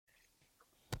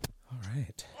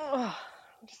right. Oh,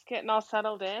 I'm just getting all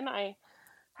settled in. I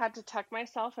had to tuck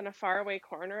myself in a faraway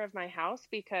corner of my house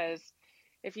because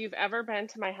if you've ever been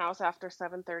to my house after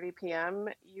 7:30 p.m.,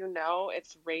 you know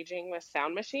it's raging with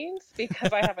sound machines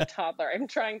because I have a toddler I'm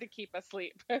trying to keep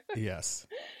asleep. Yes.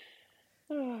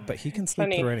 Oh, But he can it's sleep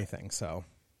through funny. anything, so.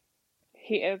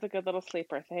 He is a good little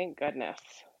sleeper, thank goodness.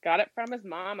 Got it from his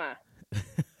mama.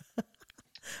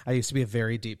 I used to be a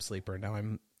very deep sleeper. Now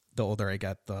the older I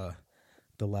get, the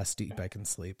less deep I can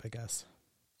sleep, I guess.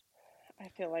 I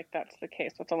feel like that's the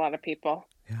case with a lot of people.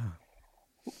 Yeah.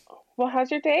 Well, how's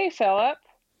your day, Philip?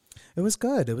 It was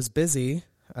good. It was busy.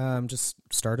 Just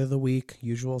start of the week,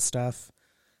 usual stuff.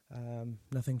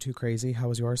 Nothing too crazy. How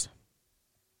was yours?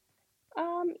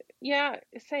 Yeah,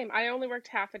 same. I only worked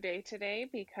half a day today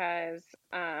because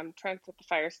Trent's at the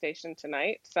fire station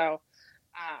tonight. So,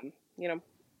 um, you know,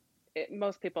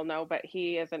 most people know, but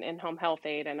he is an in-home health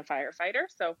aide and a firefighter.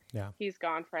 So Yeah. he's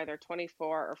gone for either 24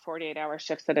 or 48-hour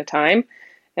shifts at a time.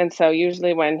 And so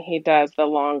usually when he does the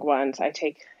long ones, I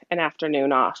take an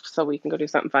afternoon off so we can go do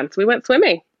something fun. So we went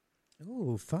swimming.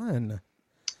 Ooh, fun.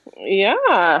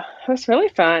 Yeah, it was really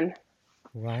fun.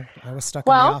 Well, I was stuck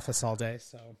in the Well, office all day,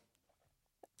 so.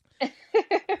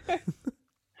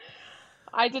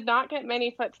 I did not get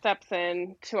many footsteps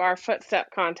in to our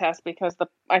footstep contest because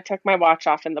I took my watch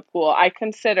off in the pool. I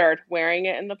considered wearing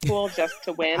it in the pool just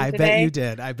to win I bet you today,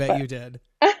 did. I bet but you did.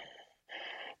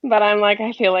 but I'm like,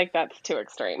 I feel like that's too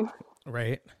extreme.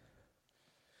 Right.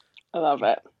 I love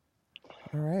it.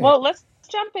 All right. Well, let's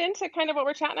jump into kind of what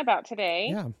we're chatting about today.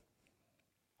 Yeah.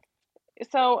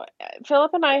 So,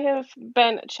 Philip and I have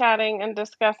been chatting and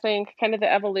discussing kind of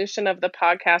the evolution of the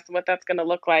podcast and what that's going to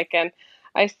look like. And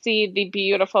I see the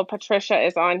beautiful Patricia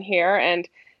is on here, and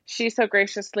she so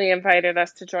graciously invited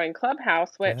us to join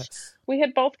Clubhouse, which Yes. we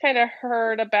had both kind of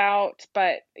heard about,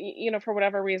 but, for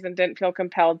whatever reason, didn't feel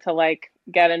compelled to like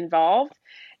get involved.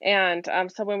 And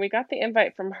so when we got the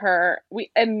invite from her,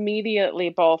 we immediately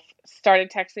both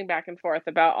started texting back and forth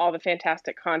about all the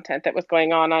fantastic content that was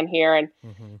going on here and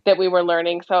Mm-hmm. that we were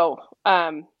learning. So,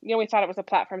 we thought it was a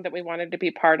platform that we wanted to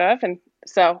be part of. And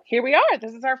so here we are.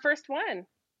 This is our first one.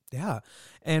 Yeah.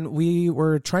 And we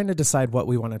were trying to decide what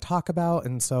we want to talk about.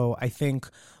 And so I think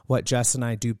what Jess and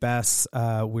I do best,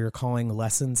 we're calling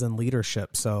lessons in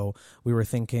leadership. So we were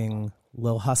thinking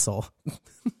Lil Hustle.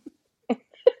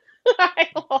 I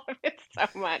love it so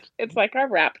much. It's like our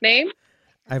rap name.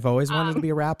 I've always wanted to be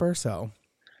a rapper, so.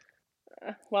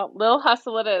 Well, Lil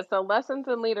Hustle it is. So lessons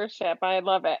in leadership. I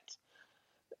love it.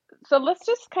 So let's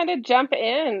just kind of jump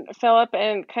in, Philip,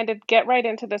 and kind of get right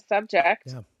into the subject.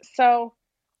 Yeah. So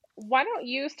why don't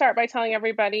you start by telling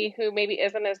everybody who maybe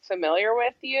isn't as familiar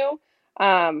with you,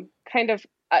 kind of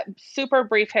a super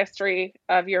brief history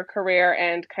of your career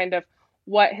and kind of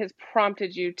what has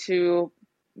prompted you to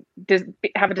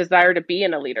have a desire to be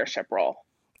in a leadership role?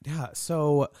 Yeah.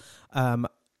 So,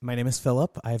 my name is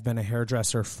Philip. I've been a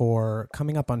hairdresser for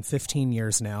coming up on 15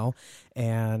 years now.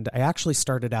 And I actually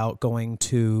started out going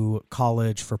to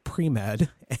college for pre-med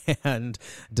and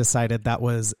decided that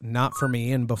was not for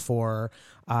me. And before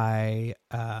I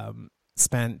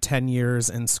spent 10 years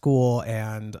in school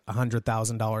and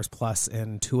 $100,000 plus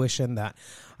in tuition, that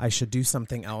I should do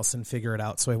something else and figure it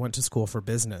out. So I went to school for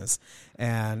business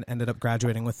and ended up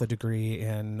graduating with a degree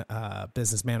in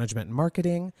business management and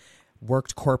marketing.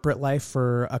 Worked corporate life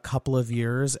for a couple of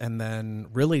years and then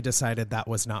really decided that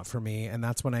was not for me. And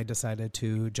that's when I decided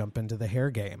to jump into the hair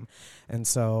game. And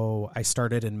so I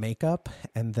started in makeup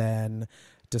and then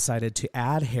decided to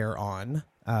add hair on.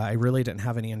 I really didn't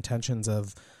have any intentions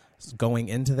of going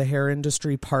into the hair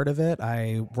industry part of it.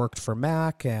 I worked for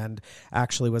Mac and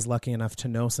actually was lucky enough to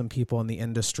know some people in the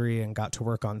industry and got to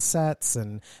work on sets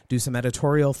and do some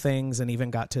editorial things and even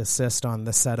got to assist on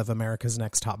the set of America's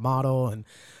Next Top Model.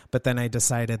 But then I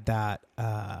decided that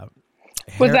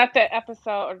was that the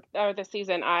episode or the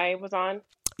season I was on?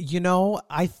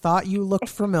 I thought you looked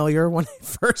familiar when I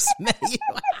first met you.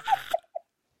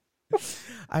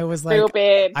 I was like,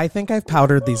 Stupid. I think I've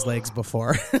powdered these legs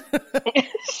before.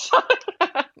 Shut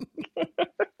up.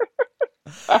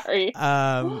 Sorry.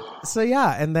 So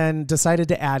yeah, and then decided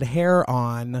to add hair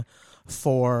on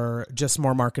for just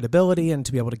more marketability and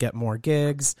to be able to get more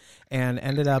gigs, and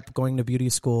ended up going to beauty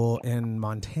school in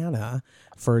Montana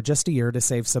for just a year to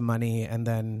save some money, and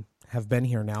then have been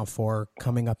here now for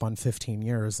coming up on 15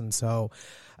 years. And so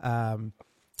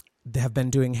have been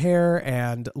doing hair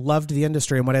and loved the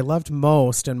industry. And what I loved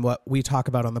most and what we talk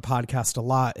about on the podcast a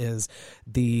lot is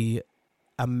the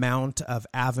amount of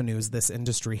avenues this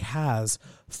industry has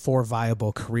for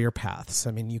viable career paths.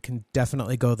 I mean, you can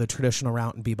definitely go the traditional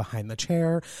route and be behind the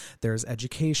chair. There's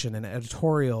education and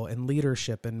editorial and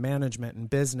leadership and management and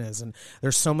business. And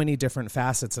there's so many different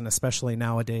facets. And especially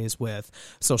nowadays with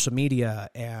social media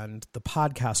and the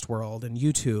podcast world and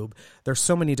YouTube, there's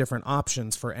so many different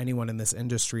options for anyone in this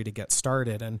industry to get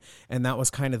started. And that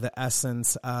was kind of the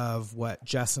essence of what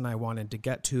Jess and I wanted to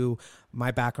get to.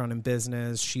 My background in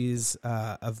business, she's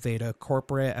of Veda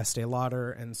Corporate, Estee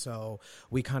Lauder. And so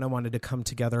we kind of wanted to come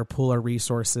together, pool our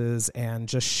resources, and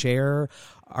just share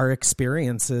our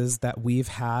experiences that we've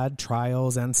had,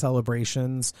 trials and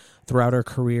celebrations throughout our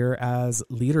career as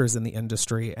leaders in the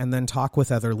industry, and then talk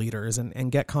with other leaders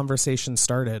and get conversations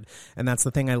started. And that's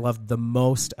the thing I love the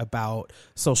most about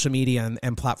social media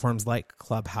and platforms like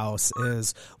Clubhouse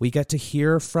is we get to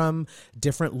hear from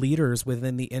different leaders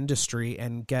within the industry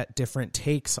and get different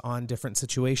takes on different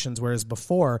situations. Whereas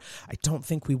before, I don't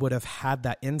think we would have had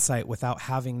that insight without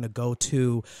having to go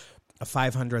to a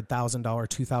 $500,000,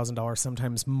 $2,000,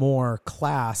 sometimes more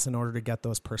class in order to get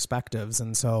those perspectives.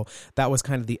 And so that was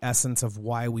kind of the essence of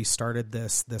why we started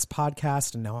this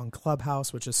podcast, and now on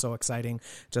Clubhouse, which is so exciting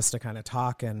just to kind of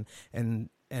talk and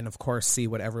of course see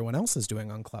what everyone else is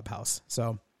doing on Clubhouse.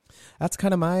 So that's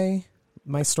kind of my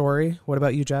story. What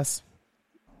about you, Jess?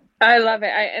 I love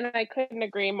it. I couldn't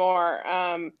agree more.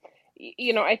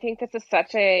 I think this is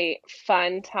such a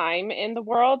fun time in the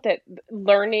world that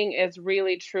learning is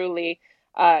really, truly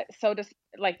so just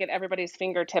like at everybody's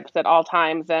fingertips at all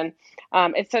times. And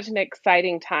it's such an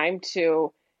exciting time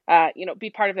to, be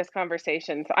part of this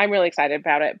conversation. So I'm really excited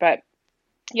about it. But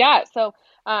yeah, so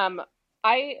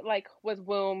I was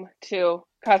womb to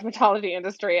cosmetology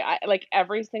industry. Like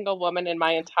every single woman in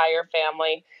my entire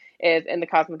family is in the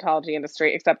cosmetology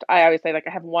industry, except I always say I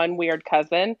have one weird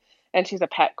cousin and she's a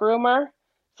pet groomer.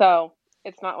 So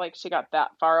it's not like she got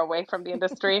that far away from the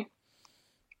industry.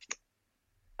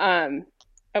 Oh,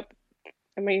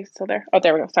 am I still there? Oh,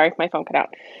 there we go. Sorry, my phone cut out.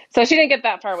 So she didn't get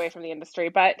that far away from the industry,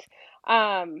 but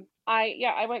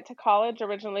I went to college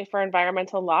originally for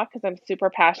environmental law because I'm super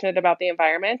passionate about the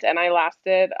environment, and I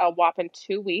lasted a whopping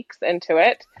 2 weeks into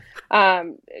it,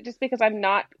 just because I'm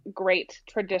not great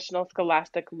traditional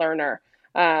scholastic learner.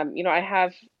 I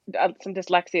have some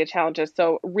dyslexia challenges,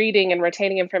 so reading and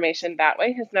retaining information that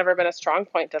way has never been a strong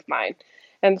point of mine.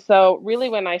 And so really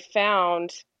when I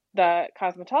found the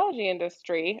cosmetology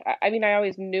industry, I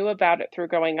always knew about it through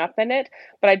growing up in it,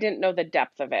 but I didn't know the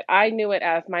depth of it. I knew it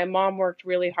as my mom worked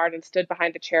really hard and stood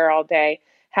behind a chair all day,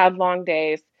 had long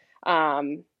days.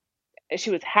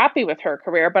 She was happy with her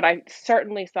career, but I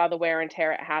certainly saw the wear and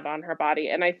tear it had on her body.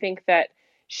 And I think that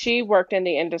she worked in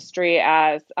the industry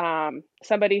as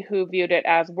somebody who viewed it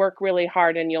as work really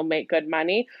hard and you'll make good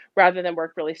money rather than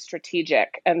work really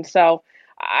strategic. And so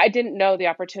I didn't know the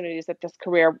opportunities that this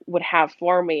career would have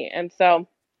for me. And so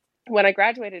when I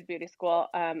graduated beauty school,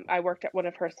 I worked at one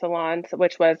of her salons,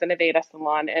 which was an Aveda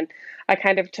salon, and I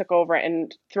kind of took over.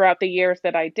 And throughout the years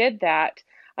that I did that,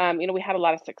 we had a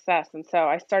lot of success. And so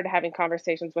I started having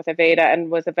conversations with Aveda and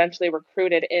was eventually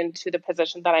recruited into the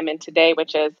position that I'm in today,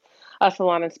 which is a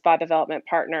salon and spa development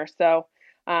partner. So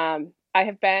I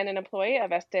have been an employee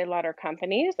of Estee Lauder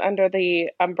Companies under the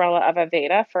umbrella of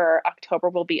Aveda for October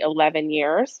will be 11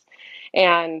 years.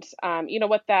 And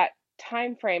what that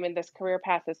time frame in this career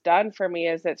path has done for me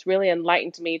is it's really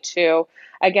enlightened me to,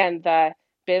 again, the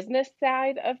business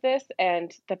side of this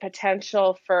and the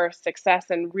potential for success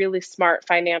and really smart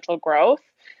financial growth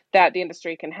that the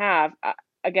industry can have.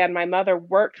 Again, my mother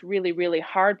worked really, really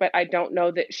hard, but I don't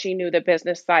know that she knew the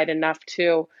business side enough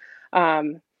to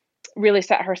really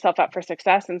set herself up for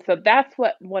success. And so that's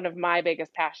what one of my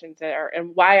biggest passions are,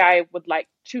 and why I would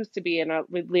choose to be in a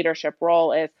leadership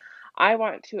role is I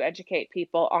want to educate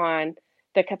people on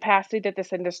the capacity that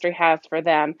this industry has for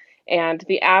them and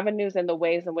the avenues and the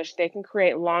ways in which they can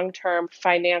create long-term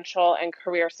financial and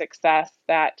career success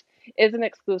that isn't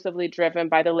exclusively driven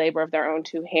by the labor of their own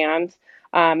two hands,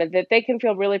 and that they can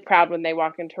feel really proud when they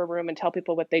walk into a room and tell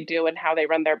people what they do and how they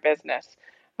run their business.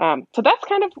 So that's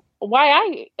kind of why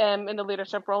I am in the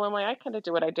leadership role and why I kind of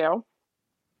do what I do.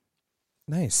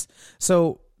 Nice.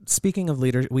 So speaking of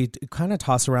leader, we kind of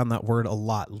toss around that word a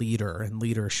lot, leader and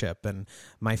leadership, and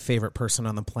my favorite person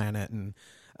on the planet and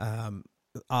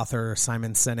author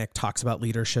Simon Sinek talks about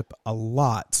leadership a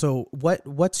lot. So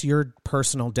what's your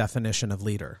personal definition of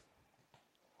leader?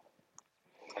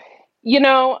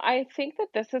 I think that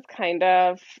this is kind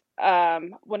of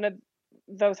one of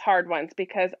those hard ones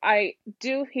because I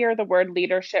do hear the word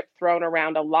leadership thrown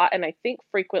around a lot. And I think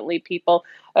frequently people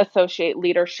associate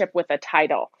leadership with a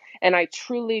title. And I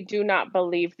truly do not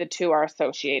believe the two are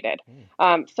associated.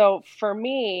 Mm. So for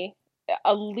me,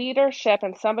 a leadership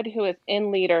and somebody who is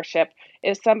in leadership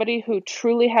is somebody who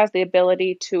truly has the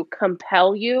ability to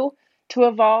compel you to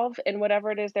evolve in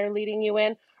whatever it is they're leading you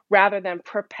in rather than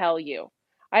propel you.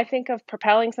 I think of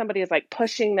propelling somebody as like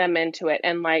pushing them into it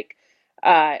and like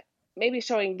uh, maybe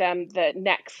showing them the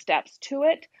next steps to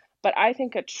it. But I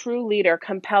think a true leader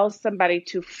compels somebody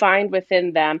to find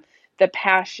within them the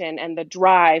passion and the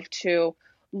drive to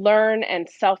learn and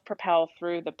self propel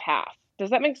through the path. Does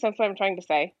that make sense what I'm trying to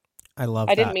say? I love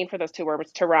I didn't that. mean for those two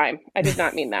words to rhyme. I did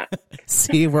not mean that.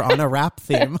 See, we're on a rap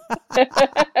theme.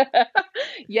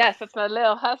 Yes, it's my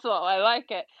little hustle. I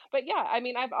like it. But yeah, I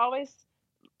mean, I've always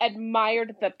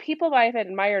admired the people I've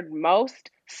admired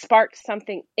most sparked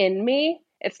something in me.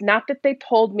 It's not that they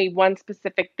told me one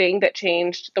specific thing that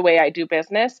changed the way I do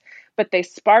business, but they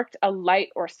sparked a light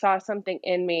or saw something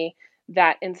in me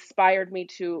that inspired me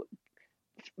to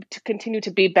continue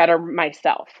to be better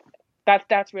myself.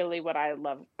 That's really what I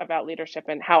love about leadership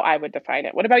and how I would define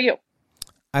it. What about you?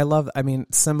 I mean,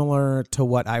 similar to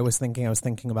what I was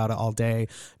thinking about it all day,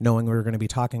 knowing we were going to be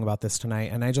talking about this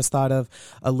tonight. And I just thought of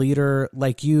a leader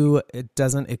like you. It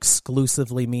doesn't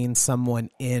exclusively mean someone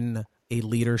in a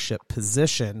leadership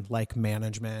position like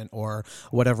management or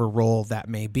whatever role that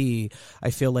may be.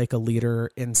 I feel like a leader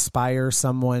inspires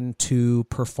someone to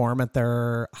perform at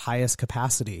their highest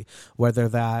capacity, whether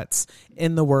that's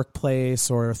in the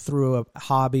workplace or through a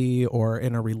hobby or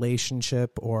in a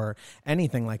relationship or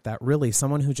anything like that. Really,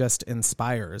 someone who just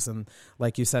inspires. And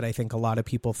like you said, I think a lot of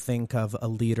people think of a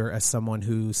leader as someone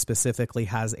who specifically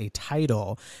has a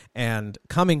title, and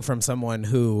coming from someone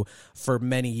who for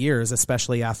many years,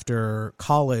 especially after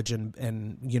college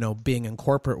and being in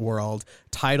corporate world,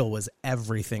 title was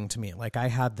everything to me. Like I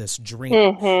had this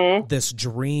dream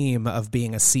of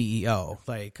being a CEO.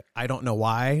 Like I don't know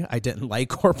why I didn't like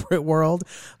corporate world,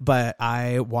 but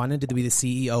I wanted to be the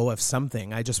CEO of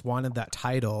something. I just wanted that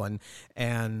title,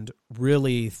 and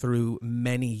really through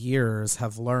many years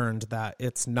have learned that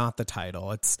it's not the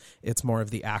title. It's more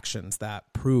of the actions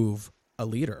that prove a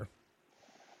leader.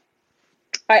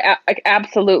 I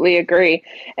absolutely agree.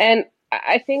 And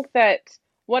I think that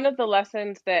one of the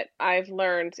lessons that I've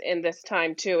learned in this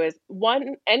time too is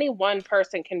any one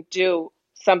person can do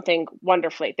something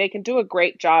wonderfully. They can do a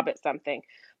great job at something.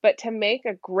 But to make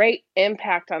a great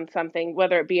impact on something,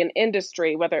 whether it be an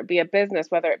industry, whether it be a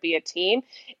business, whether it be a team,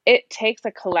 it takes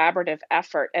a collaborative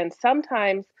effort. And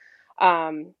sometimes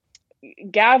um,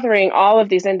 gathering all of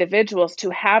these individuals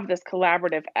to have this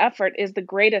collaborative effort is the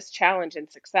greatest challenge in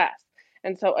success.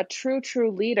 And so a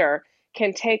true leader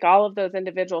can take all of those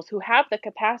individuals who have the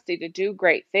capacity to do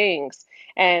great things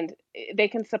and they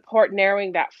can support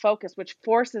narrowing that focus, which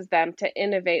forces them to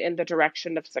innovate in the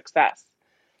direction of success.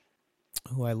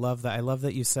 Oh, I love that. I love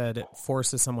that you said it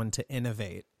forces someone to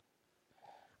innovate.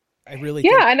 I really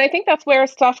think, Yeah, and I think that's where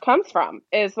stuff comes from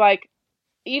is like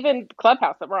even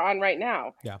Clubhouse that we're on right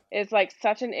now yeah. is like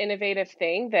such an innovative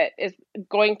thing that is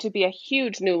going to be a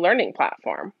huge new learning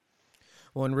platform.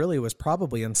 Well, and really was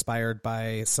probably inspired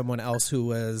by someone else who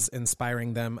was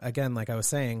inspiring them, again, like I was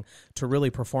saying, to really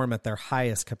perform at their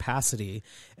highest capacity.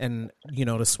 And,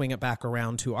 to swing it back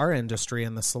around to our industry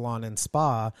in the salon and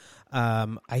spa,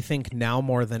 I think now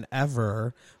more than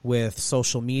ever with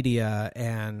social media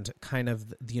and kind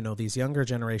of, these younger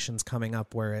generations coming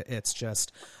up where it's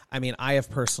just, I mean, I have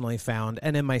personally found,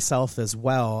 and in myself as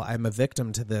well, I'm a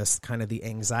victim to this kind of the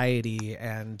anxiety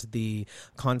and the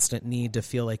constant need to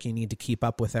feel like you need to keep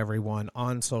up with everyone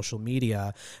on social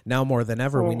media. Now more than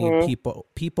ever, we need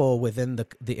people within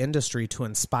the industry to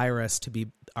inspire us to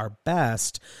be our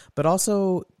best, but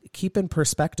also keep in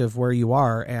perspective where you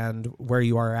are and where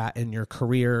you are at in your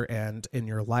career and in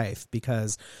your life.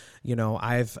 Because,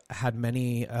 I've had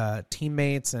many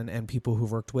teammates and people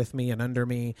who've worked with me and under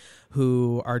me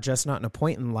who are just not in a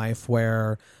point in life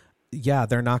where, yeah,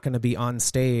 they're not going to be on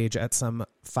stage at some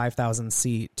 5,000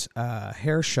 seat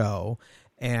hair show.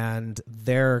 And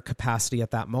their capacity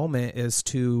at that moment is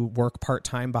to work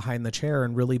part-time behind the chair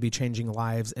and really be changing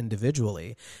lives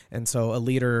individually. And so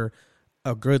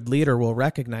a good leader will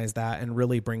recognize that and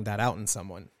really bring that out in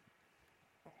someone.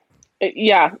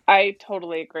 Yeah, I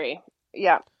totally agree.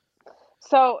 Yeah.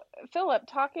 So, Philip,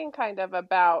 talking kind of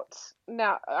about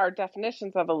now our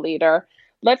definitions of a leader,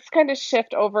 let's kind of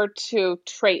shift over to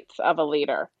traits of a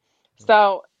leader.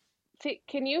 So,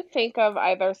 can you think of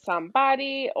either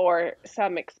somebody or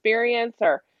some experience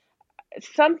or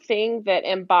something that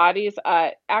embodies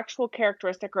a actual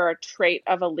characteristic or a trait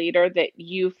of a leader that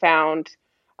you found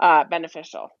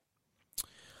beneficial?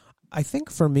 I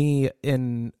think for me,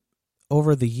 in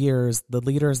over the years, the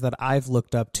leaders that I've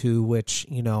looked up to, which,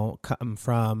 come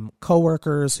from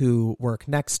coworkers who work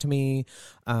next to me.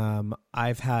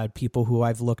 I've had people who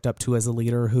I've looked up to as a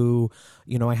leader who,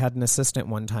 I had an assistant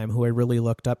one time who I really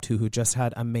looked up to, who just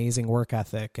had amazing work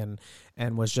ethic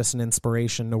and was just an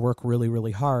inspiration to work really,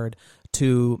 really hard,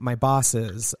 to my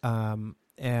bosses,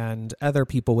 and other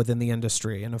people within the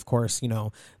industry. And of course,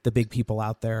 the big people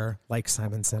out there like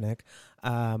Simon Sinek.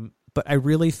 But I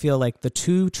really feel like the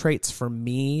two traits for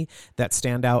me that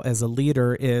stand out as a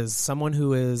leader is someone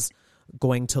who is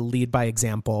going to lead by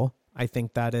example. I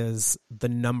think that is the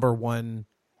number one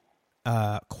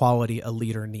quality a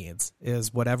leader needs,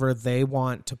 is whatever they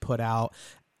want to put out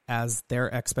as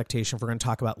their expectation. If we're going to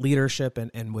talk about leadership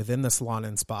and within the salon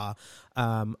and spa,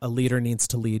 a leader needs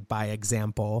to lead by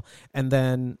example. And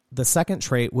then the second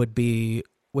trait would be,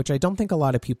 which I don't think a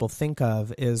lot of people think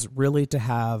of, is really to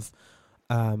have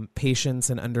patience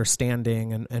and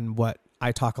understanding, and what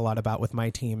I talk a lot about with my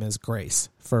team is grace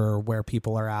for where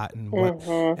people are at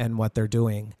and what they're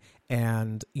doing.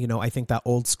 And, I think that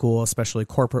old school, especially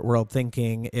corporate world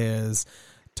thinking, is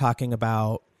talking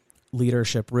about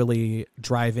leadership really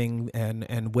driving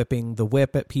and whipping the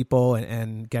whip at people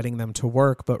and getting them to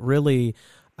work. But really,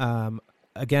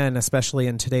 again, especially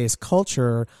in today's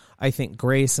culture, I think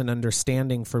grace and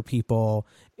understanding for people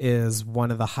is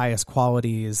one of the highest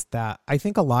qualities that I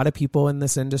think a lot of people in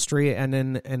this industry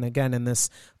and again in this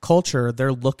culture,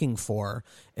 they're looking for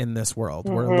in this world.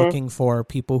 We're looking for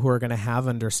people who are going to have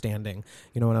understanding.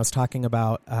 When I was talking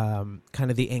about kind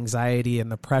of the anxiety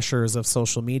and the pressures of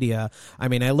social media, I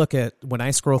mean, when I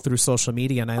scroll through social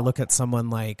media and I look at someone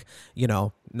like,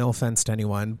 no offense to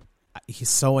anyone, he's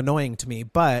so annoying to me,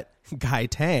 but Guy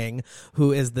Tang,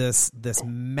 who is this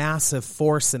massive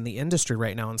force in the industry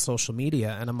right now on social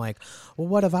media. And I'm like, well,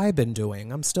 what have I been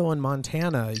doing? I'm still in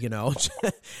Montana,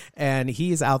 and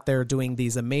he's out there doing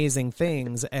these amazing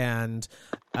things. And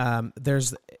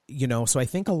there's, so I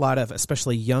think a lot of,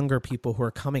 especially younger people who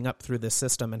are coming up through this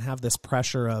system and have this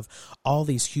pressure of all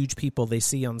these huge people they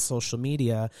see on social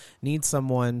media, need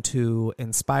someone to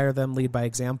inspire them, lead by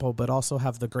example, but also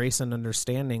have the grace and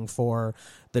understanding for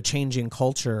the changing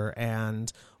culture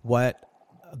and what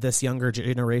this younger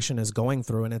generation is going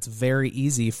through. And it's very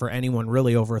easy for anyone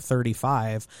really over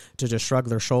 35 to just shrug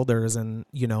their shoulders and,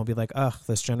 be like, ugh,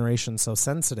 this generation's so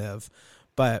sensitive.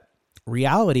 But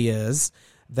reality is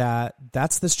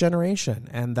that's this generation,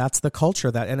 and that's the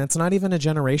culture and it's not even a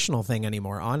generational thing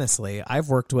anymore. Honestly, I've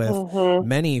worked with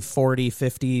many 40,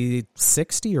 50,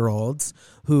 60-year-olds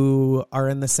who are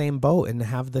in the same boat and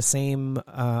have the same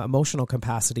emotional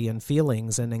capacity and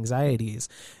feelings and anxieties.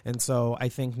 And so I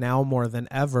think now more than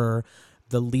ever,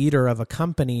 the leader of a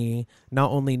company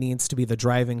not only needs to be the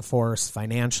driving force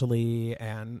financially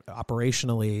and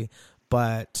operationally,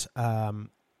 but,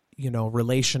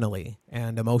 relationally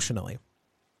and emotionally.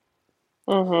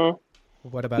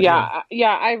 What about you?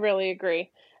 Yeah, I really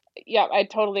agree. Yeah, I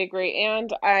totally agree.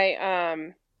 And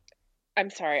I'm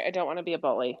sorry, I don't want to be a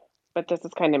bully, but this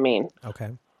is kind of mean. Okay.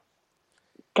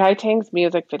 Guy Tang's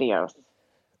music videos.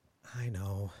 I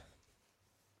know.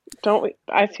 Don't we?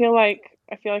 I feel like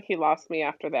he lost me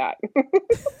after that.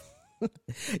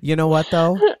 You know what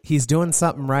though? He's doing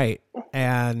something right.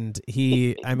 And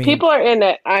people are in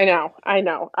it. I know.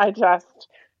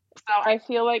 So I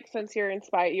feel like since you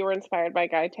were inspired by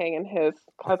Guy Tang and his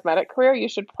cosmetic career, you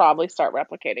should probably start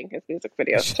replicating his music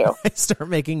videos too. Start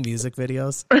making music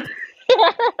videos.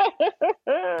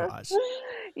 Gosh.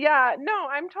 Yeah, no,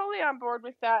 I'm totally on board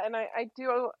with that. And I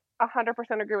do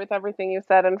 100% agree with everything you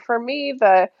said. And for me,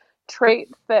 the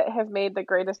traits that have made the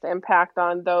greatest impact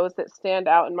on those that stand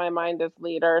out in my mind as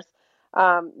leaders,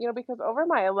 because over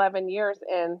my 11 years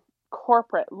in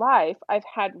corporate life, I've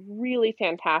had really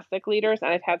fantastic leaders and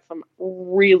I've had some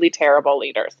really terrible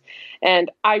leaders.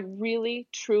 And I really,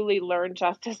 truly learned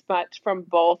just as much from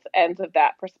both ends of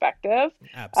that perspective,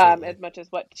 as much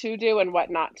as what to do and what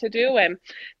not to do. And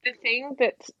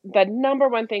the number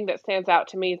one thing that stands out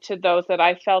to me, to those that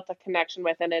I felt a connection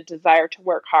with and a desire to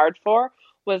work hard for,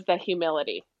 was the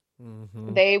humility.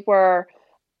 They were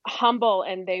humble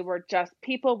and they were just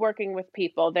people working with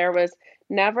people. There was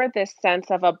never this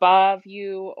sense of above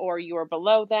you or you are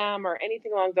below them or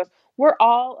anything along those. We're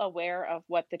all aware of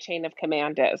what the chain of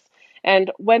command is. And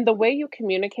when the way you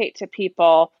communicate to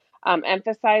people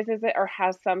emphasizes it or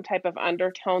has some type of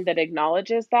undertone that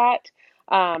acknowledges that,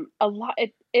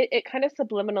 it kind of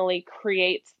subliminally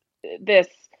creates this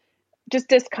just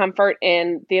discomfort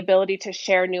in the ability to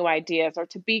share new ideas or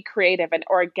to be creative and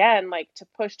or again like to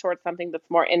push towards something that's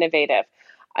more innovative.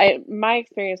 My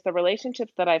experience, the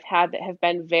relationships that I've had that have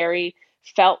been very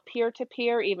felt peer to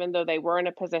peer, even though they were in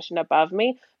a position above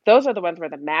me, those are the ones where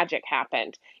the magic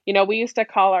happened. We used to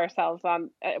call ourselves on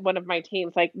one of my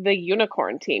teams like the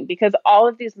unicorn team because all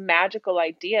of these magical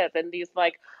ideas and these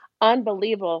like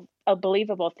unbelievable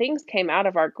things came out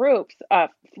of our groups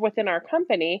within our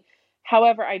company.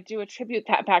 However, I do attribute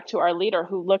that back to our leader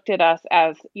who looked at us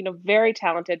as, very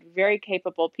talented, very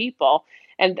capable people.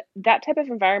 And that type of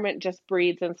environment just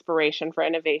breeds inspiration for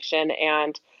innovation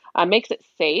and makes it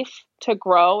safe to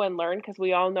grow and learn because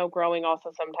we all know growing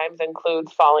also sometimes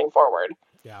includes falling forward.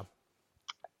 Yeah.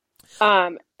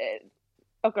 Oh,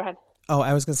 go ahead. Oh,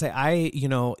 I was going to say,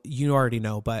 you already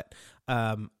know, but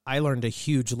I learned a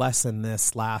huge lesson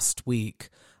this last week.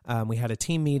 We had a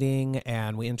team meeting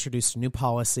and we introduced a new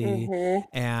policy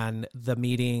and the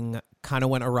meeting kind of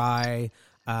went awry.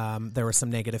 There were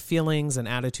some negative feelings and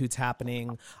attitudes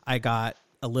happening. I got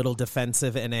a little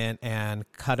defensive in it and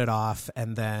cut it off.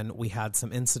 And then we had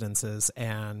some incidences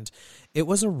and it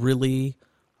was a really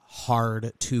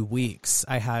hard 2 weeks.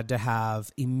 I had to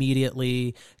have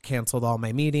immediately canceled all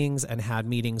my meetings and had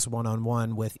meetings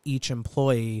one-on-one with each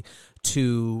employee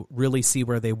to really see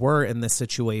where they were in this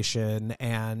situation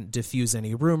and diffuse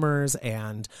any rumors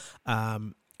and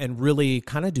really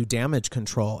kind of do damage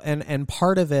control. And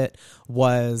part of it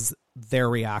was their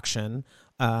reaction.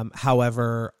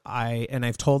 However,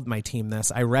 I've told my team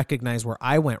this, I recognize where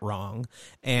I went wrong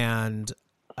and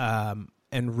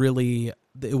really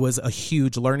it was a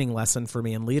huge learning lesson for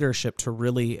me in leadership to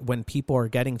really, when people are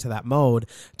getting to that mode,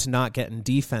 to not get in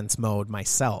defense mode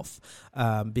myself,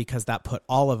 because that put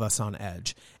all of us on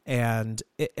edge. And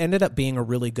it ended up being a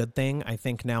really good thing. I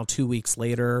think now 2 weeks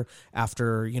later,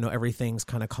 after, everything's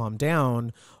kind of calmed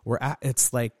down,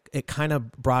 it's like, it kind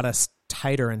of brought us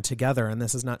tighter and together. And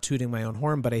this is not tooting my own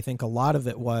horn, but I think a lot of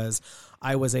it was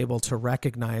I was able to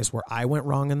recognize where I went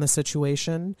wrong in the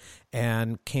situation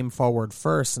and came forward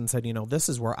first and said, this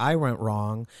is where I went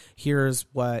wrong. Here's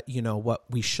what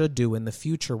we should do in the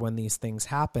future when these things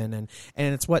happen. And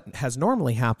it's what has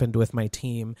normally happened with my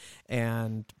team.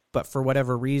 But for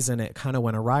whatever reason, it kind of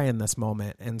went awry in this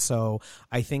moment. And so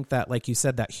I think that, like you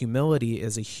said, that humility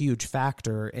is a huge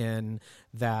factor in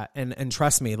that. And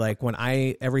trust me, like when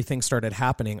everything started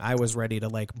happening, I was ready to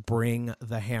like bring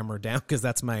the hammer down because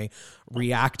that's my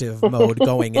reactive mode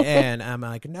going in. I'm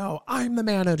like, no, I'm the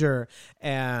manager.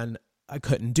 And I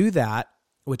couldn't do that,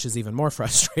 which is even more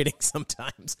frustrating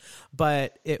sometimes.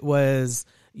 But it was,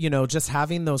 just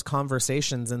having those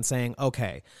conversations and saying,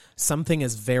 okay, something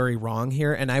is very wrong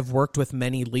here. And I've worked with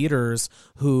many leaders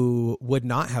who would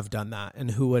not have done that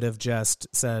and who would have just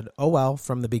said, oh, well,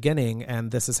 from the beginning,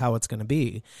 and this is how it's going to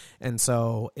be. And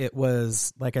so it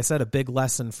was, like I said, a big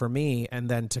lesson for me. And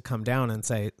then to come down and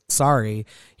say, sorry,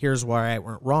 here's where I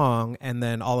went wrong. And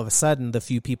then all of a sudden, the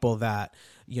few people that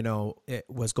it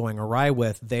was going awry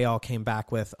with, they all came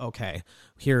back with, okay,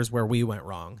 here's where we went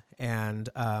wrong. And,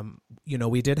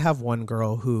 we did have one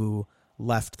girl who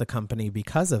left the company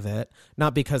because of it,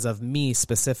 not because of me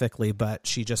specifically, but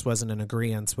she just wasn't in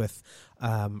agreement with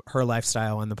her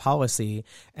lifestyle and the policy.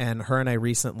 And her and I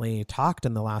recently talked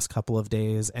in the last couple of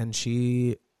days, and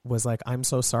she was like, I'm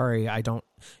so sorry. I don't,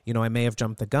 I may have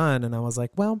jumped the gun. And I was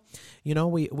like, well,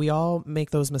 we all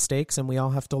make those mistakes and we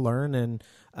all have to learn. And,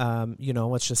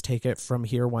 let's just take it from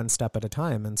here one step at a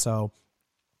time. And so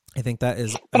I think that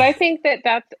is. But I think that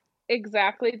that's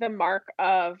exactly the mark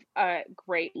of a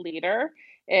great leader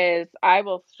is I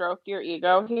will stroke your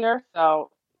ego here.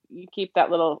 So you keep that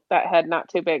head not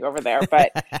too big over there.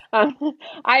 But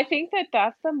I think that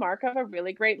that's the mark of a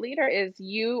really great leader is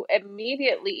you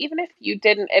immediately, even if you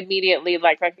didn't immediately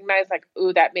like recognize like,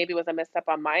 ooh, that maybe was a misstep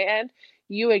on my end,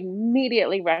 you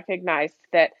immediately recognized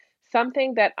that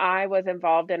something that I was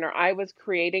involved in or I was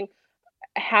creating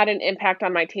had an impact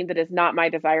on my team that is not my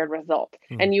desired result.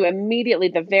 And you immediately,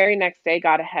 the very next day,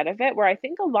 got ahead of it, where I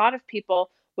think a lot of people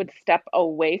would step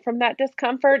away from that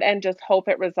discomfort and just hope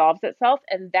it resolves itself.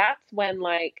 And that's when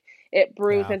like it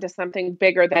brews into something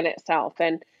bigger than itself.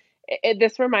 And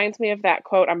this reminds me of that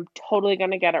quote. I'm totally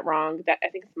going to get it wrong. That I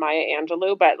think it's Maya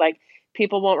Angelou, but like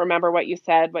people won't remember what you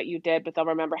said, what you did, but they'll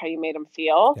remember how you made them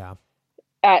feel. Yeah.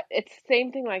 It's the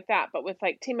same thing like that, but with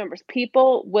like team members,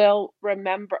 people will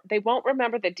remember, they won't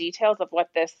remember the details of what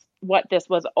this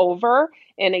was over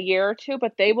in a year or two,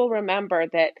 but they will remember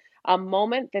that a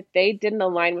moment that they didn't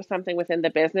align with something within the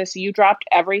business, you dropped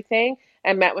everything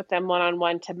and met with them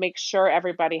one-on-one to make sure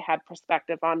everybody had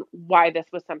perspective on why this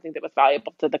was something that was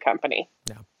valuable to the company.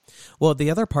 Yeah. Well,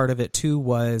 the other part of it too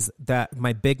was that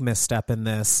my big misstep in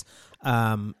this,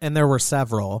 and there were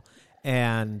several,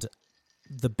 and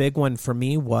the big one for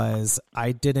me was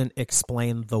I didn't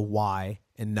explain the why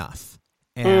enough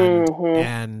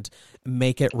and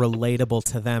make it relatable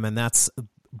to them. And that's,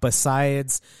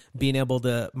 besides being able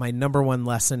to, my number one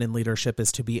lesson in leadership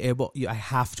is to be able, I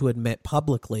have to admit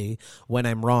publicly when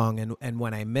I'm wrong and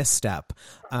when I misstep.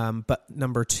 But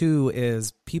number two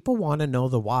is people want to know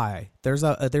the why. There's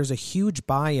a huge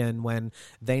buy-in when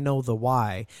they know the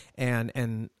why.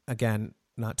 And again,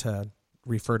 not to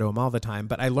refer to him all the time,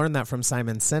 but I learned that from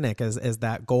Simon Sinek as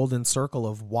that golden circle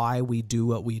of why we do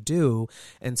what we do.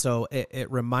 And so it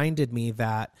reminded me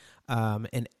that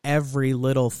in every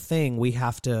little thing, we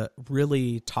have to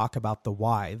really talk about the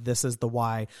why. This is the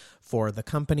why for the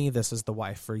company. This is the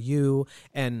why for you.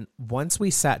 And once we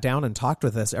sat down and talked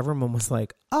with this, everyone was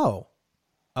like, oh,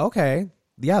 okay.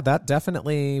 Yeah, that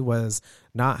definitely was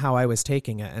not how I was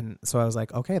taking it. And so I was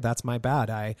like, okay, that's my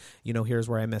bad. Here's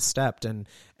where I misstepped.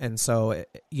 And so,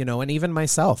 and even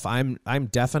myself, I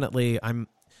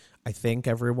think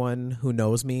everyone who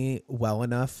knows me well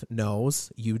enough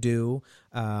knows. You do.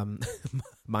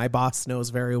 My boss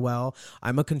knows very well.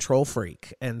 I'm a control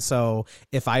freak. And so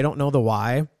if I don't know the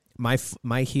why,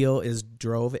 my heel is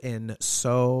drove in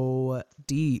so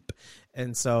deep.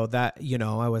 And so that,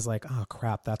 I was like, oh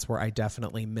crap, that's where I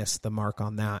definitely missed the mark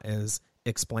on that, is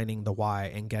explaining the why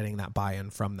and getting that buy-in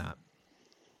from that.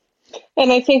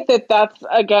 And I think that that's,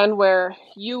 again, where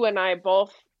you and I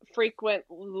both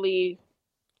frequently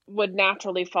would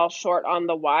naturally fall short on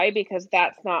the why, because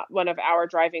that's not one of our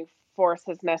driving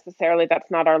forces necessarily. That's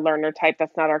not our learner type.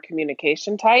 That's not our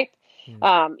communication type.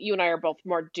 You and I are both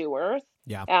more doers.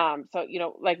 Yeah. So,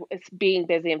 like, it's being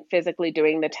busy and physically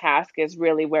doing the task is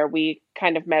really where we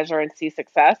kind of measure and see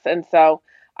success. And so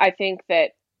I think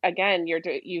that, again,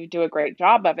 you do a great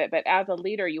job of it, but as a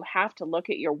leader, you have to look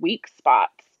at your weak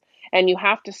spots and you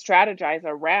have to strategize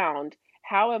around,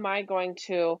 how am I going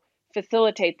to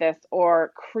facilitate this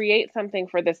or create something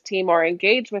for this team or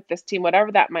engage with this team,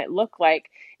 whatever that might look like,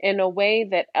 in a way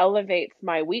that elevates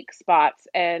my weak spots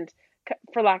and,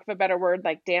 for lack of a better word,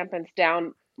 like dampens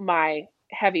down my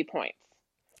heavy points.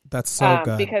 That's so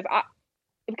good.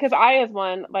 Because I, as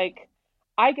one, like,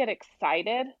 I get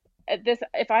excited at this.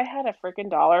 If I had a freaking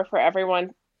dollar for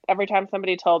every time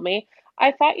somebody told me,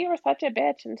 I thought you were such a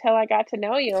bitch until I got to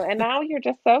know you, and now you're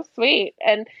just so sweet.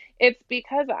 And it's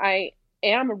because I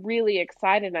am really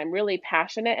excited and I'm really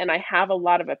passionate and I have a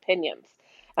lot of opinions.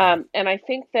 And I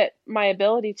think that my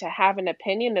ability to have an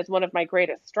opinion is one of my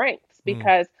greatest strengths,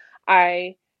 because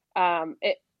I'm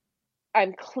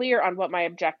clear on what my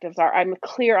objectives are. I'm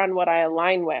clear on what I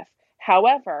align with.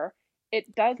 However,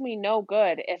 it does me no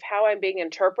good if how I'm being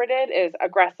interpreted is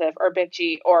aggressive or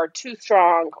bitchy or too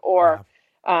strong or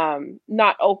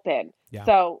not open. Yeah.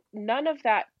 So none of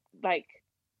that, like,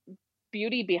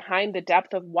 beauty behind the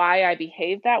depth of why I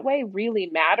behave that way really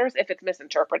matters if it's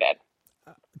misinterpreted.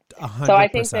 100%. So I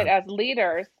think that as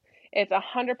leaders, it's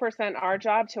 100% our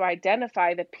job to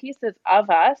identify the pieces of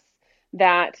us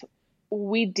that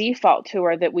we default to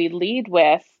or that we lead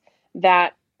with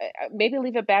that maybe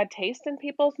leave a bad taste in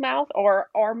people's mouth or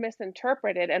are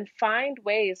misinterpreted, and find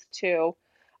ways to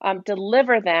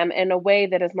deliver them in a way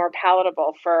that is more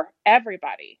palatable for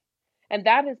everybody. And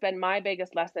that has been my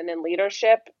biggest lesson in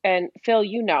leadership. And Phil,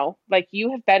 like,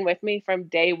 you have been with me from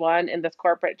day one in this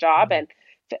corporate job. And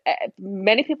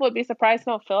many people would be surprised to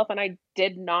know Philip and I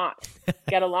did not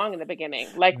get along in the beginning.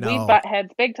 Like, we butt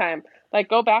heads big time. Like,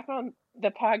 go back on the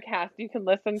podcast. You can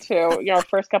listen to our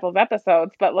first couple of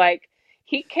episodes. But, like,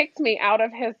 he kicked me out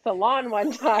of his salon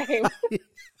one time.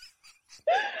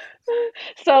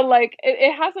 So, like,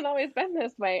 it hasn't always been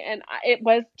this way. And it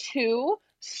was two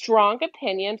strong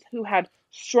opinions who had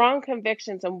strong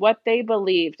convictions in what they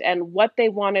believed and what they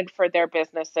wanted for their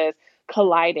businesses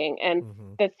colliding. And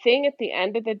the thing at the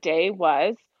end of the day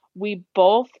was, we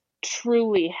both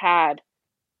truly had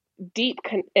deep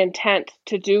intent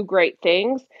to do great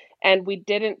things, and we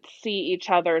didn't see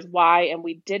each other's why, and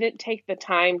we didn't take the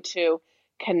time to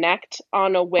connect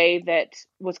on a way that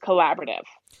was collaborative.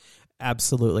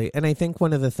 Absolutely. And I think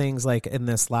one of the things, like, in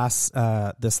this last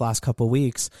couple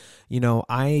weeks,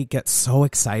 I get so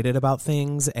excited about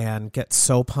things and get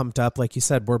so pumped up. Like you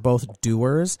said, we're both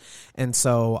doers. And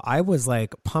so I was,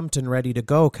 like, pumped and ready to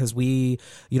go because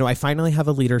I finally have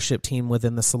a leadership team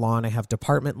within the salon. I have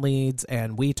department leads,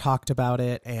 and we talked about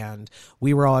it and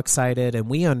we were all excited and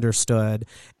we understood.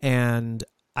 And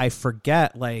I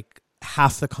forget like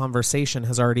half the conversation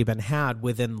has already been had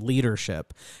within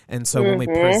leadership. And so when we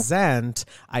present,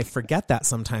 I forget that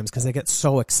sometimes because I get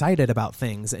so excited about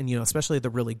things, and, especially the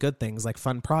really good things like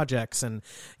fun projects. And,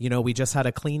 we just had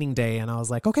a cleaning day and I was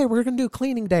like, okay, we're going to do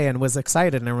cleaning day, and was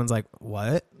excited. And everyone's like,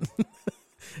 what?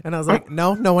 And I was like,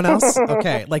 no one else.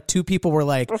 Okay. Like 2 people were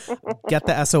like, get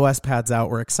the SOS pads out.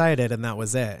 We're excited. And that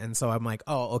was it. And so I'm like,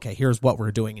 oh, okay, here's what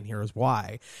we're doing and here's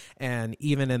why. And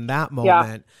even in that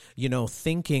moment,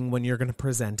 thinking when you're going to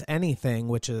present anything,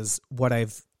 which is what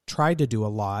I've tried to do a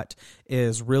lot,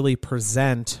 is really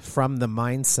present from the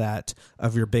mindset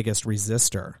of your biggest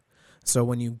resistor. So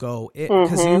when you go,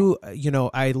 because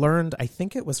I learned, I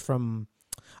think it was from,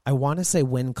 I want to say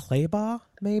Win Claybaugh,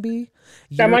 maybe.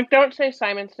 I'm like, don't say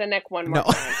Simon Sinek one more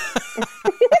time.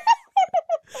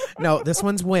 No, this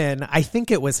one's Win. I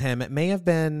think it was him. It may have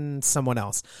been someone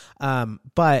else.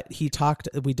 But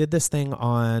we did this thing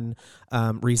on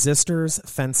resistors,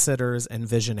 fence sitters, and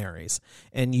visionaries.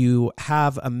 And you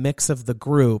have a mix of the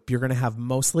group. You're going to have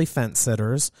mostly fence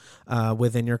sitters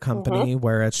within your company,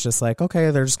 where it's just like,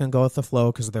 okay, they're just going to go with the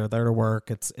flow because they're there to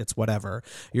work. It's whatever.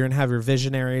 You're going to have your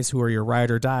visionaries, who are your ride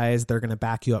or dies. They're going to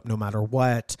back you up no matter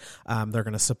what. They're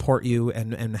going to support you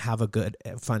and have a good,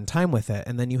 fun time with it.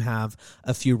 And then you have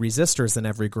a few resistors in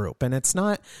every group, and it's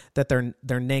not that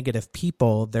they're negative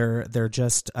people. They're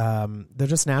just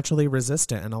naturally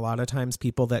resistant, and a lot of times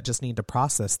people that just need to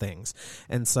process things.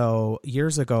 And so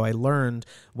years ago, I learned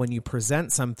when you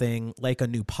present something like a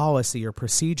new policy or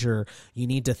procedure, you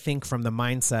need to think from the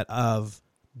mindset of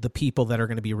the people that are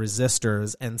going to be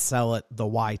resistors and sell it the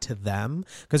why to them,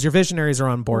 because your visionaries are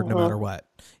on board no matter what.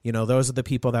 Those are the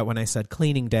people that when I said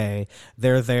cleaning day,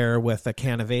 they're there with a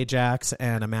can of Ajax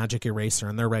and a magic eraser,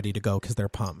 and they're ready to go because they're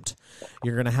pumped.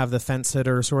 You're going to have the fence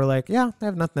sitters who are like, yeah, I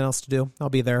have nothing else to do, I'll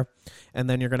be there. And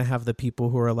then you're going to have the people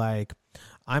who are like,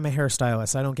 I'm a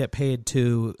hairstylist, I don't get paid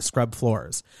to scrub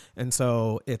floors. And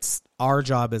so it's our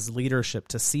job as leadership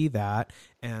to see that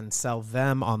and sell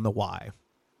them on the why.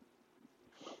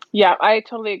 Yeah, I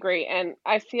totally agree. And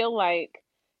I feel like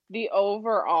the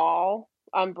overall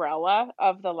umbrella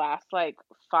of the last 5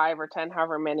 or 10,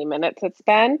 however many minutes it's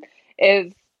been,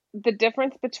 is the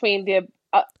difference between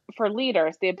for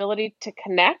leaders, the ability to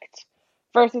connect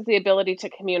versus the ability to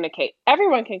communicate.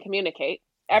 Everyone can communicate.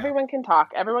 Everyone can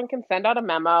talk. Everyone can send out a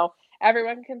memo.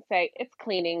 Everyone can say, it's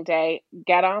cleaning day,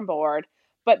 get on board.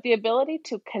 But the ability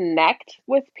to connect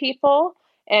with people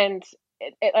and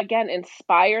again,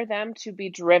 inspire them to be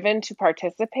driven to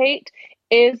participate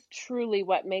is truly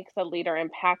what makes a leader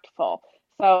impactful.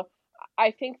 So I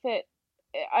think that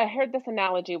I heard this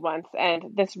analogy once, and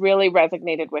this really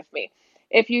resonated with me.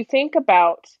 If you think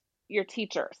about your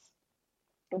teachers,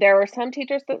 there were some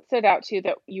teachers that stood out to you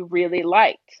that you really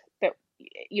liked, that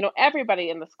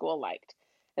everybody in the school liked.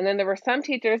 And then there were some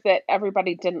teachers that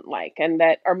everybody didn't like,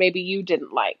 or maybe you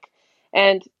didn't like.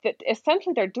 And that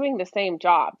essentially they're doing the same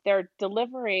job. They're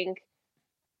delivering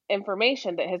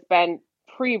information that has been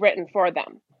pre-written for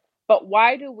them. But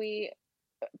why do we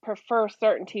prefer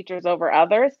certain teachers over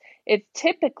others? It's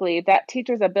typically that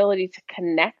teacher's ability to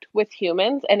connect with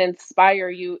humans and inspire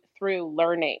you through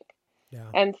learning. Yeah.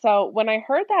 And so when I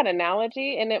heard that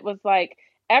analogy, and it was like,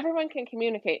 everyone can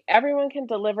communicate, everyone can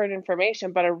deliver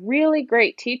information, but a really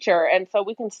great teacher, and so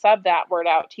we can sub that word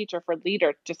out, teacher for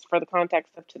leader, just for the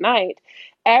context of tonight,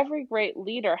 every great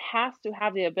leader has to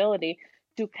have the ability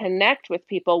to connect with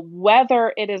people,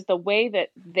 whether it is the way that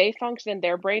they function and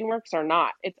their brain works or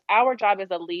not. It's our job as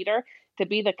a leader to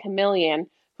be the chameleon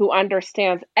who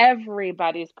understands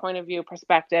everybody's point of view,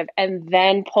 perspective, and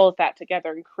then pulls that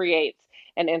together and creates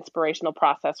an inspirational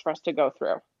process for us to go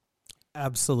through.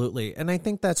 Absolutely. And I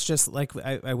think that's just like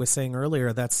I was saying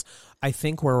earlier, that's, I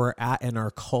think where we're at in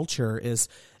our culture is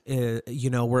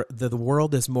where the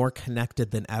world is more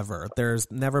connected than ever. There's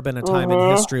never been a time in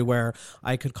history where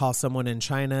I could call someone in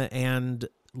China and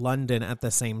London at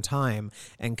the same time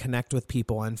and connect with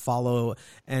people and follow.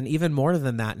 And even more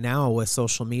than that now with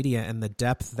social media and the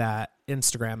depth that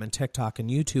Instagram and TikTok and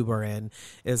YouTube are in,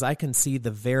 is I can see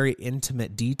the very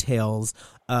intimate details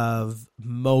of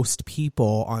most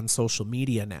people on social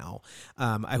media now.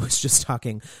 I was just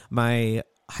talking, my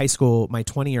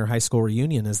 20-year high school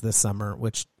reunion is this summer,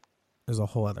 which is a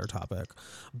whole other topic.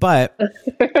 But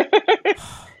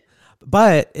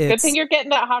it's, good thing you're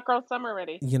getting that hot girl summer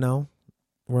ready.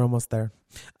 We're almost there.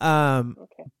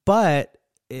 Okay. But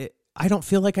I don't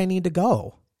feel like I need to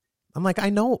go. I'm like, I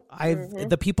know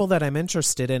the people that I'm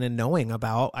interested in and knowing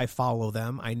about, I follow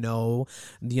them. I know,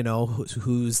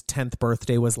 whose 10th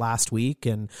birthday was last week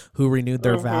and who renewed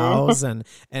their vows and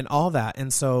all that.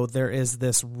 And so there is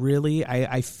this really,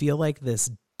 I feel like this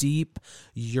deep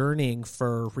yearning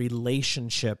for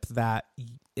relationship that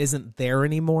isn't there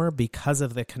anymore because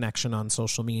of the connection on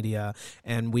social media,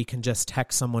 and we can just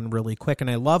text someone really quick. And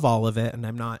I love all of it, and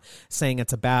I'm not saying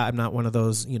it's a bad, I'm not one of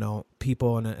those,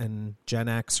 people in Gen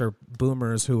X or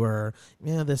boomers who are,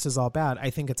 this is all bad. I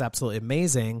think it's absolutely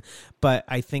amazing, but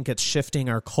I think it's shifting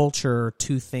our culture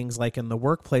to things like in the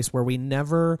workplace where we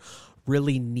never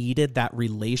really needed that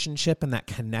relationship and that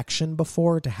connection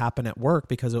before to happen at work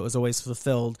because it was always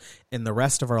fulfilled in the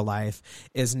rest of our life,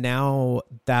 is now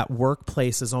that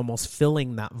workplace is almost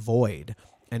filling that void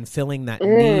and filling that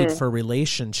need for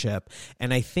relationship.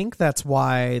 And I think that's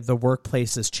why the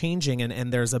workplace is changing.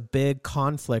 And there's a big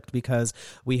conflict because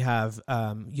we have,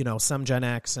 some Gen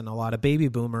X and a lot of baby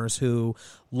boomers who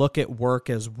look at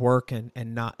work as work and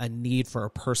not a need for a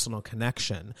personal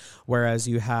connection. Whereas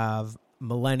you have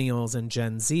millennials and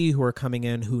Gen Z who are coming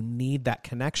in who need that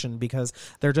connection because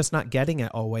they're just not getting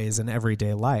it always in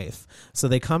everyday life. So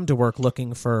they come to work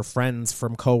looking for friends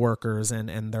from coworkers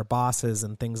and their bosses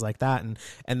and things like that.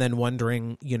 And then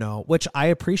wondering, which I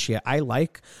appreciate. I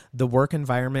like the work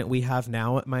environment we have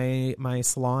now at my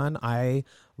salon. I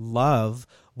love,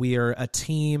 we are a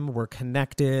team, we're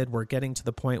connected, we're getting to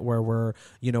the point where we're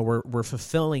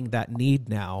fulfilling that need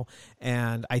now.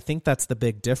 And I think that's the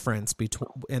big difference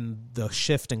in the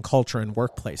shift in culture and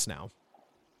workplace now.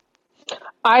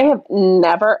 I have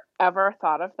never, ever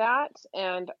thought of that.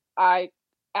 And I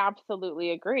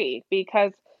absolutely agree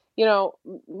because,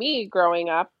 me growing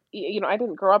up, I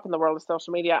didn't grow up in the world of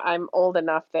social media. I'm old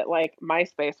enough that like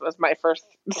MySpace was my first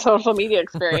social media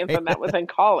experience, Right. and that was in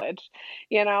college,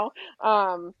 you know?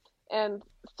 And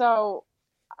so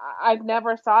I've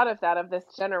never thought of that, of this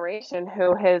generation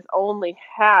who has only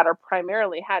had or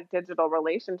primarily had digital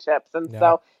relationships. And Yeah.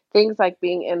 so things like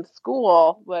being in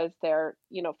school was their,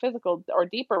 physical or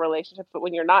deeper relationships. But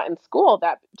when you're not in school,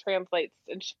 that translates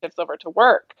and shifts over to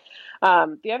work.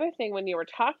 The other thing when you were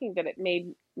talking that it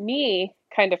made me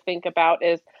kind of think about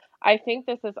is I think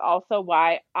this is also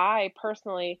why I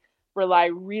personally rely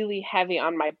really heavy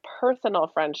on my personal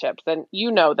friendships. And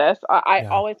this, I Yeah.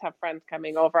 always have friends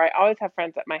coming over. I always have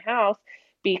friends at my house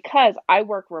because I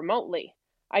work remotely.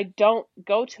 I don't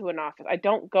go to an office. I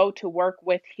don't go to work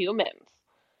with humans.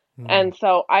 Mm. And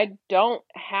so I don't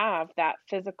have that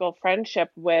physical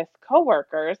friendship with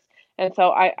coworkers. And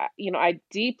so I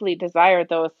deeply desire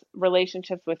those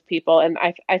relationships with people. And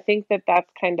I think that that's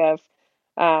kind of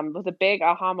was a big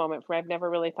aha moment for me. I've never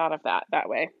really thought of that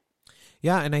way.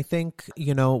 Yeah, and I think,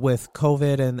 with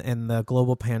COVID and the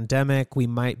global pandemic, we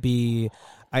might be,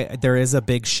 there is a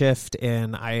big shift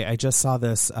in, I just saw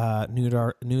this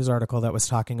news article that was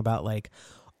talking about like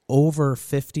over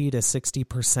 50 to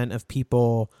 60% of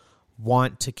people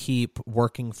want to keep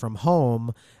working from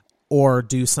home or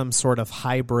do some sort of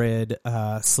hybrid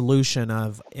solution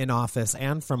of in office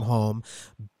and from home.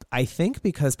 I think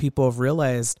because people have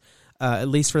realized, at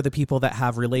least for the people that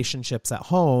have relationships at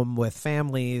home with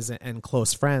families and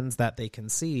close friends that they can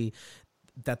see,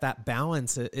 that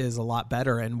balance is a lot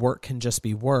better and work can just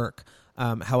be work.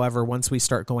 However, once we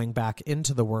start going back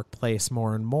into the workplace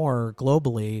more and more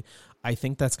globally, I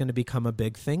think that's going to become a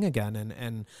big thing again.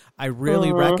 And I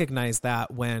really recognize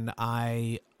that when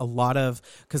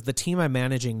because the team I'm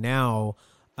managing now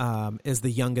is the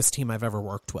youngest team I've ever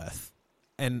worked with.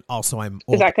 And also I'm Is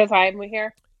old. that because I'm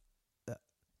here?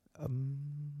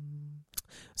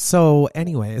 So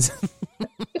anyways,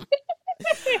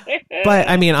 but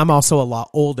I mean, I'm also a lot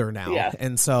older now. Yes.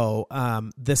 And so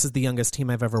this is the youngest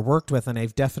team I've ever worked with. And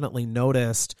I've definitely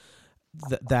noticed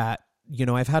that,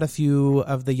 I've had a few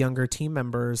of the younger team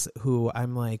members who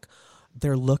I'm like,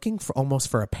 they're looking for almost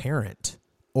for a parent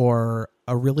or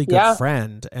a really good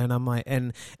friend. And I'm like,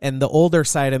 and the older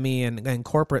side of me and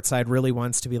corporate side really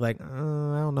wants to be like, I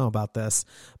don't know about this.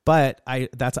 But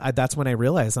that's when I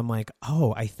realized I'm like,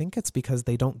 oh, I think it's because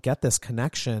they don't get this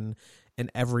connection in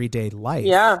everyday life.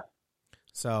 Yeah.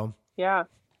 So. Yeah.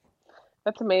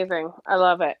 That's amazing. I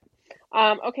love it.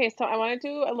 Okay, so I want to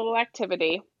do a little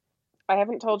activity. I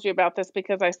haven't told you about this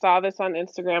because I saw this on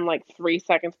Instagram like 3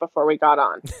 seconds before we got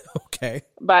on. Okay.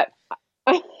 But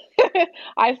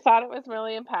I thought it was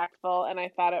really impactful, and I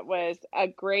thought it was a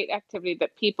great activity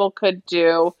that people could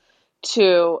do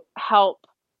to help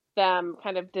them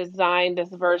kind of design this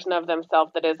version of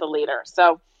themselves that is a leader.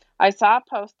 So I saw a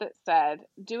post that said,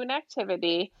 do an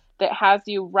activity that has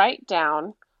you write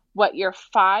down what your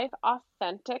 5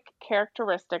 authentic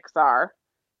characteristics are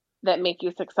that make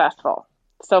you successful.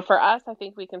 So for us, I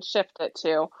think we can shift it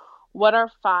to what are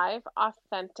 5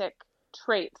 authentic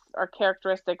traits or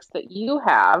characteristics that you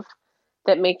have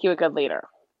that make you a good leader?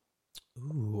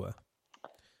 Ooh.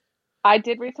 I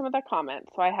did read some of the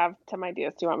comments, so I have some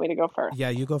ideas. Do you want me to go first? Yeah,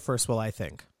 you go first while I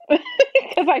think.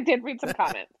 Because I did read some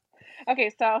comments.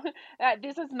 Okay, so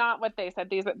this is not what they said.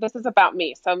 This is about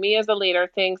me. So me as a leader,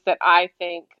 things that I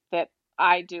think that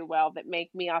I do well, that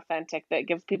make me authentic, that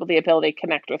gives people the ability to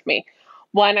connect with me.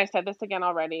 One, I said this again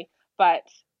already, but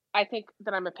I think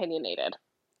that I'm opinionated.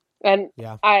 And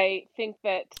Yeah, I think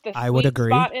that the I would sweet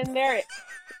agree. spot in there,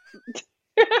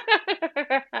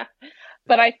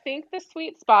 but I think the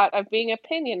sweet spot of being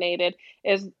opinionated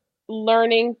is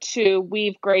learning to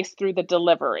weave grace through the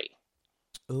delivery.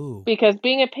 Ooh, Because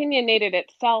being opinionated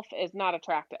itself is not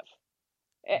attractive,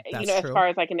 that's as true. far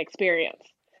as I can experience.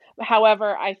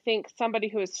 However, I think somebody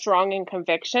who is strong in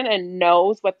conviction and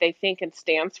knows what they think and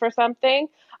stands for something,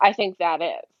 I think that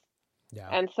is. Yeah.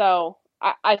 And so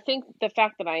I think the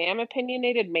fact that I am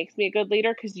opinionated makes me a good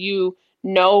leader because you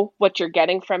know what you're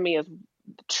getting from me is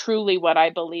truly what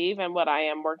I believe and what I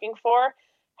am working for.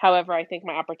 However, I think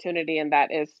my opportunity in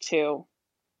that is to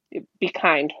be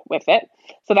kind with it.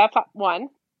 So that's one.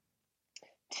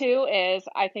 Two is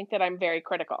I think that I'm very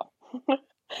critical.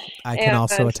 I can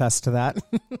also And attest to that.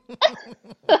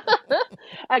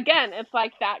 again, it's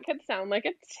like that could sound like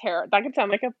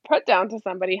a put down to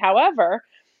somebody. However,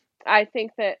 I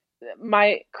think that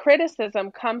my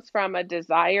criticism comes from a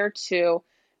desire to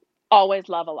always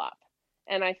level up.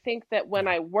 And I think that when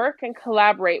Yeah. I work and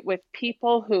collaborate with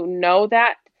people who know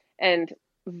that and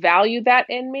value that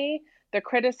in me, the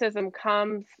criticism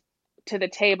comes to the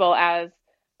table as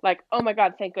like, oh my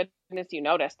God, thank goodness you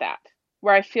noticed that.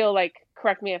 Where I feel like,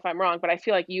 correct me if I'm wrong, but I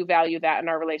feel like you value that in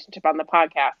our relationship on the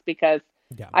podcast because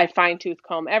Yeah. I fine tooth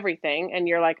comb everything and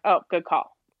you're like, oh, good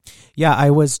call. Yeah,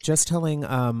 I was just telling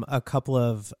a couple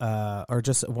of, or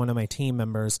just one of my team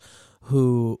members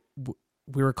who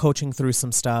we were coaching through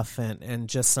some stuff and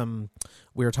just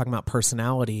we were talking about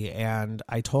personality. And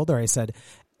I told her, I said,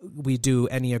 we do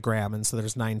Enneagram. And so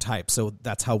there's 9 types. So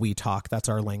that's how we talk. That's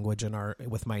our language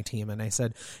with my team. And I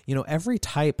said, every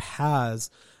type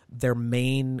has their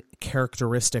main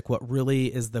characteristic, what really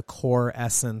is the core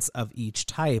essence of each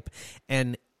type.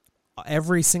 And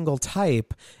every single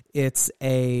type, it's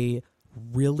a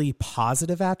really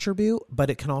positive attribute, but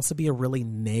it can also be a really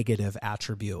negative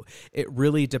attribute. It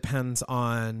really depends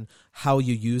on how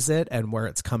you use it and where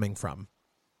it's coming from.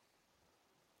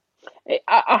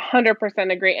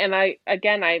 100% agree. And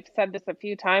I've said this a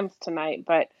few times tonight,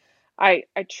 but I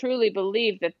truly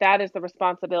believe that that is the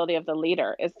responsibility of the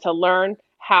leader is to learn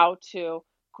how to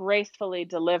gracefully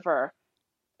deliver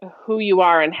who you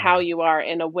are and how Yeah. you are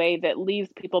in a way that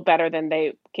leaves people better than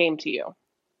they came to you.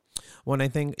 When I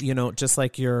think, just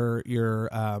like your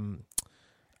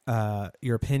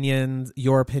opinion,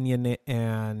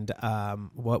 and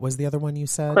what was the other one you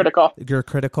said? Critical. You're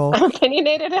critical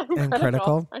Opinionated and and critical.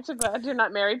 critical. Aren't you glad you're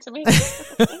not married to me?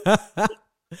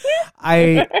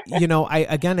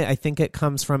 I think it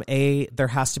comes from there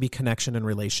has to be connection and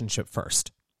relationship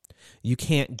first. You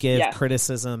can't give Yes.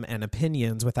 criticism and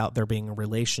opinions without there being a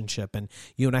relationship. And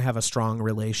you and I have a strong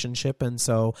relationship. And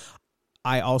so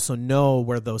I also know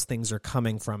where those things are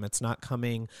coming from. It's not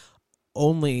coming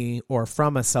only or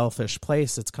from a selfish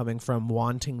place. It's coming from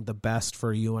wanting the best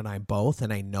for you and I both.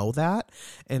 And I know that.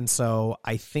 And so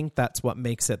I think that's what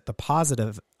makes it the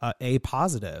positive, a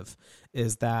positive,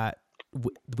 is that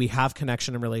we have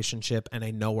connection and relationship, and I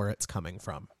know where it's coming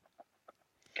from.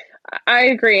 I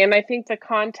agree. And I think the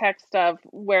context of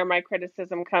where my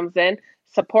criticism comes in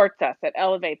supports us, it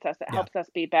elevates us, it Yeah. helps us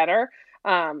be better.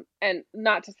 And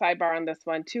not to sidebar on this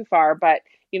one too far, but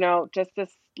just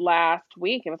this last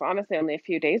week, it was honestly only a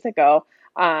few days ago,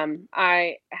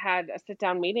 I had a sit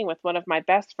down meeting with one of my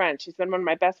best friends. She's been one of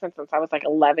my best friends since I was like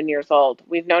 11 years old.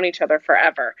 We've known each other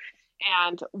forever.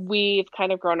 And we've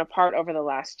kind of grown apart over the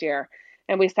last year.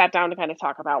 And we sat down to kind of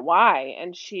talk about why.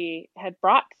 And she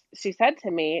said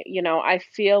to me, I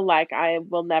feel like I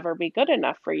will never be good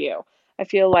enough for you. I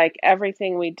feel like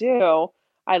everything we do,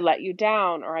 I let you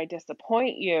down or I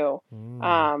disappoint you. Mm.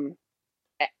 Um,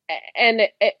 and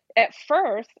at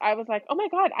first, I was like, oh my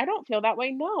God, I don't feel that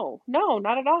way. No, no,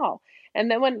 not at all. And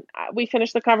then when we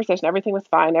finished the conversation, everything was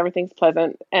fine, everything's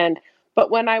pleasant. But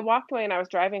when I walked away and I was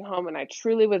driving home and I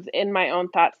truly was in my own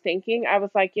thoughts thinking, I was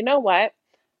like, you know what?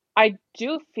 I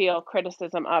do feel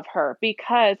criticism of her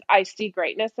because I see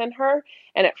greatness in her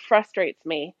and it frustrates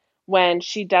me when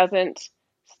she doesn't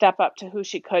step up to who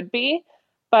she could be.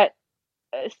 But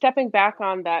stepping back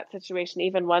on that situation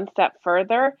even one step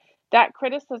further,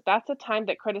 that's a time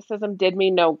that criticism did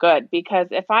me no good because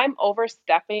if I'm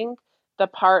overstepping the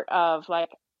part of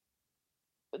like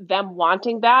them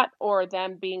wanting that or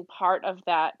them being part of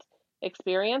that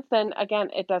experience, then again,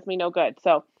 it does me no good.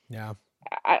 So Yeah.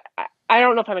 I, I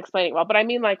don't know if I'm explaining well, but I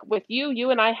mean, like with you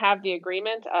and I have the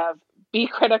agreement of be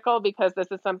critical because this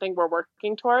is something we're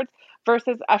working towards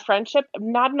versus a friendship,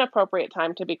 not an appropriate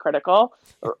time to be critical,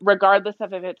 regardless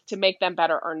of if it's to make them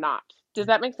better or not. Does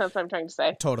that make sense what I'm trying to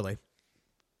say? Totally.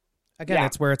 Again,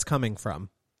 it's where it's coming from.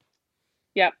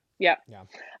 Yep. Yeah.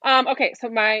 Okay. So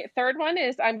my third one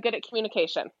is I'm good at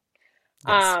communication.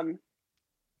 Yes.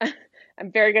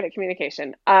 I'm very good at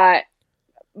communication.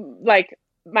 Like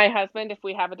my husband, if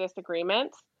we have a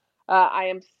disagreement, I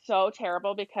am so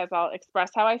terrible because I'll express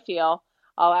how I feel.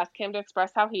 I'll ask him to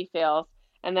express how he feels.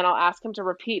 And then I'll ask him to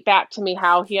repeat back to me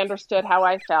how he understood how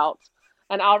I felt.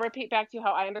 And I'll repeat back to you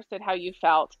how I understood how you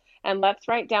felt. And let's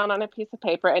write down on a piece of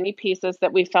paper any pieces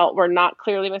that we felt were not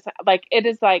clearly missing. Like, it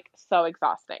is like so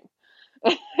exhausting.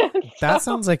 That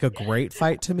sounds like a great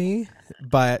fight to me,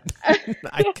 but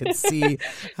I could see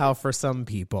how for some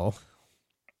people.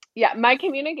 Yeah, my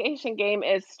communication game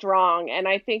is strong, and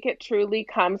I think it truly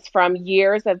comes from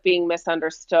years of being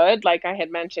misunderstood. Like I had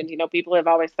mentioned, people have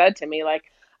always said to me, like,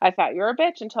 I thought you were a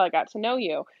bitch until I got to know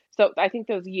you. So I think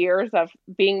those years of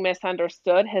being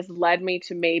misunderstood has led me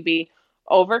to maybe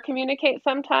over communicate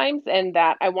sometimes, and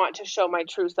that I want to show my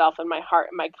true self and my heart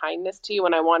and my kindness to you,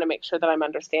 and I want to make sure that I'm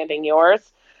understanding yours.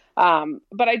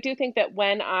 But I do think that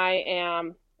when I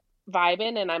am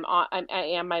vibing and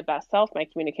I am my best self, my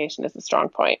communication is a strong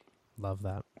point. Love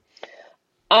that.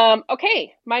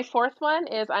 Okay, my fourth one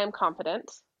is I'm confident.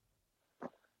 Yep.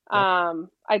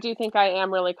 I do think I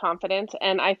am really confident,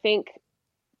 and I think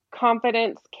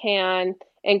confidence can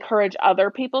encourage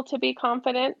other people to be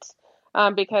confident,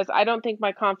 because I don't think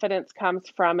my confidence comes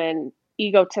from an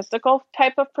egotistical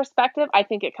type of perspective. I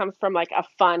think it comes from like a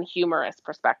fun, humorous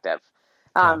perspective.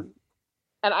 And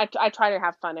I try to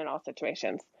have fun in all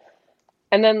situations.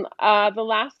 And then the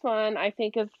last one I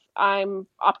think is I'm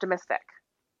optimistic.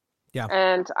 Yeah.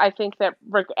 And I think that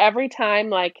every time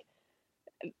like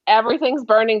everything's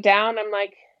burning down, I'm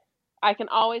like, I can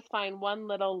always find one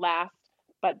little last,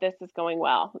 but this is going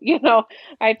well.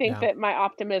 I think that my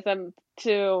optimism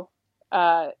to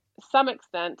some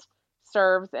extent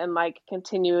serves in like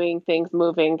continuing things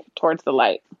moving towards the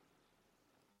light.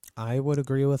 I would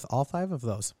agree with all 5 of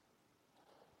those.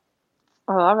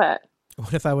 I love it.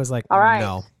 What if I was like, all right,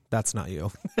 no, that's not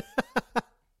you?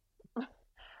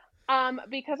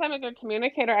 Because I'm a good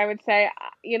communicator, I would say,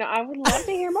 I would love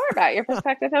to hear more about your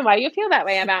perspective and why you feel that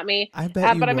way about me. I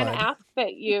bet you but I'm would. going to ask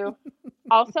that you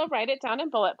also write it down in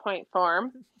bullet point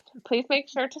form. Please make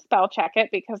sure to spell check it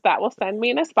because that will send me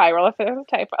in a spiral if there's a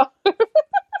typo.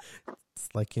 It's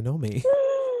like you know me.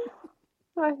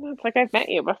 It's like I've met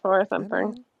you before or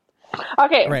something.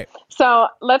 Okay, right. So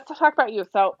let's talk about you.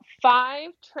 So 5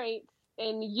 traits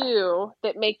in you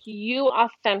that make you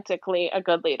authentically a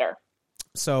good leader.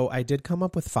 So I did come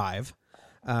up with 5.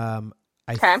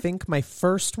 I think my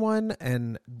first one,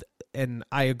 and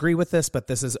I agree with this, but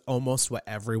this is almost what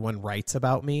everyone writes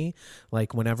about me.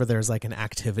 Like whenever there's like an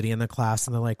activity in the class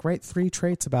and they're like, write 3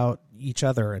 traits about each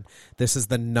other. And this is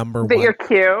the number 1. That you're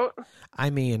cute. I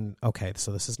mean, okay,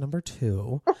 so this is number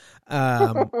 2,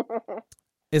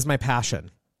 is my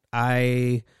passion.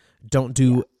 I don't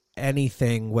do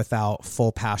anything without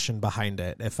full passion behind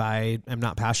it. If I am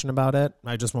not passionate about it,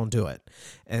 I just won't do it.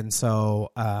 And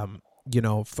so,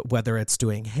 whether it's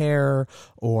doing hair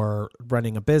or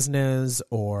running a business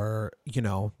or,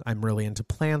 I'm really into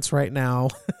plants right now.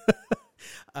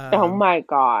 Oh my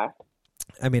God.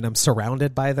 I mean, I'm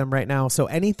surrounded by them right now. So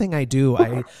anything I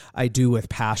do, I do with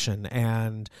passion.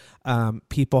 And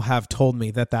people have told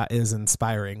me that is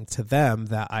inspiring to them,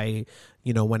 that I,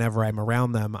 whenever I'm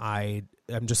around them, I'm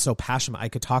just so passionate. I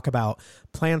could talk about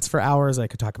plants for hours. I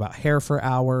could talk about hair for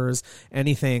hours,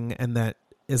 anything. And that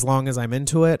as long as I'm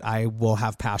into it, I will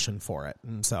have passion for it.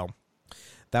 And so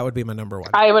that would be my number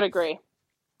 1. I would agree.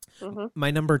 Mm-hmm. My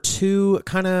number 2,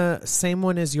 kind of same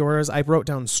one as yours. I wrote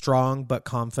down strong but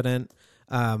confident,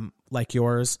 like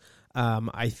yours.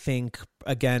 I think,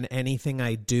 again, anything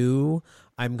I do,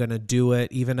 I'm going to do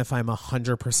it even if I'm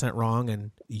 100% wrong.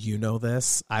 And you know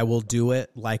this, I will do it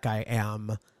like I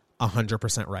am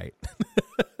 100% right.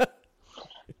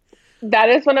 That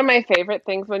is one of my favorite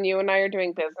things when you and I are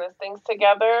doing business things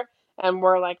together and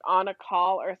we're like on a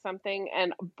call or something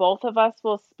and both of us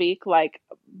will speak like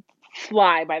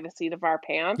fly by the seat of our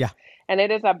pants. Yeah. And it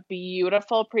is a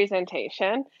beautiful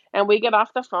presentation. And we get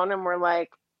off the phone and we're like,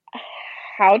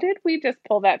 how did we just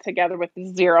pull that together with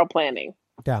 0 planning?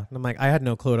 Yeah. And I'm like, I had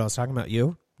no clue what I was talking about.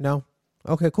 You? No.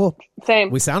 Okay, cool. Same.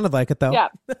 We sounded like it though. Yeah.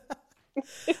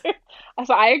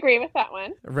 So I agree with that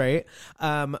one. Right.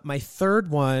 My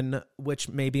third one, which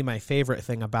may be my favorite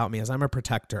thing about me, is I'm a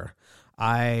protector.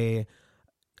 I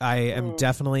I am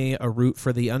definitely a root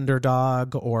for the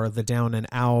underdog or the down and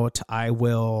out.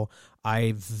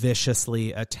 I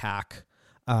viciously attack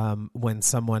when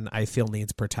someone I feel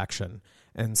needs protection.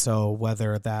 And so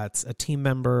whether that's a team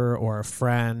member or a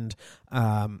friend,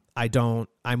 I'm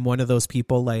one of those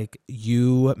people, like,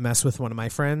 you mess with one of my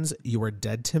friends, you are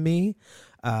dead to me.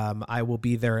 I will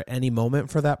be there at any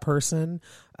moment for that person.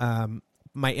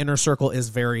 My inner circle is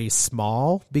very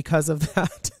small because of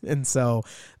that. And so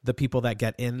the people that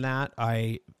get in that,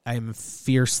 I'm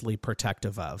fiercely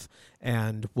protective of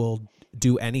and will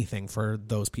do anything for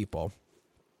those people.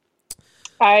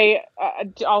 I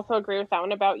also agree with that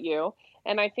one about you.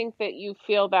 And I think that you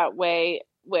feel that way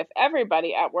with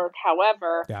everybody at work.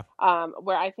 However, Yeah.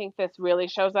 where I think this really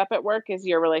shows up at work is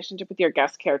your relationship with your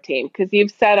guest care team. Because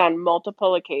you've said on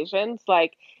multiple occasions,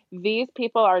 like, these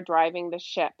people are driving the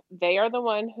ship. They are the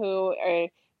one who are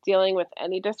dealing with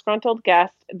any disgruntled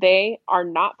guest. They are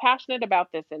not passionate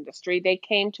about this industry. They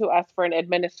came to us for an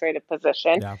administrative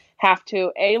position, Yeah. have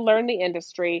to learn the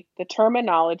industry, the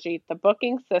terminology, the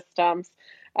booking systems,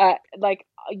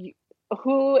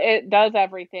 who it does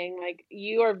everything. Like,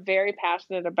 you are very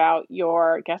passionate about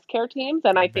your guest care teams.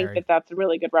 And I think that that's a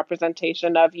really good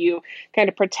representation of you kind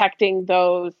of protecting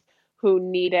those who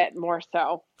need it more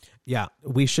so. Yeah,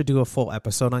 we should do a full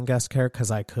episode on guest care because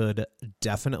I could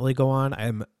definitely go on.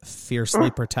 I'm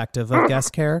fiercely protective of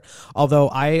guest care, although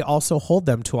I also hold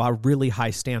them to a really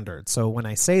high standard. So when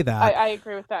I say that, I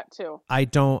agree with that too.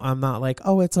 I'm not like,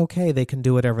 oh, it's okay, they can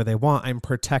do whatever they want. I'm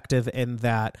protective in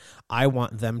that I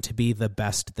want them to be the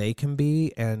best they can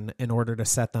be. And in order to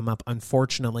set them up,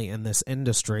 unfortunately, in this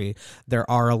industry, there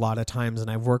are a lot of times, and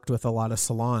I've worked with a lot of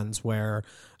salons where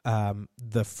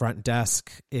the front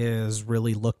desk is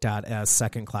really looked at as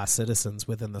second-class citizens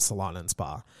within the salon and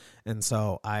spa. And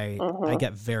so I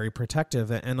get very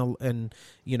protective, and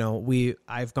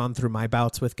I've gone through my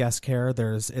bouts with guest care.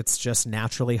 It's just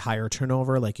naturally higher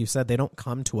turnover. Like you said, they don't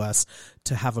come to us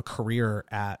to have a career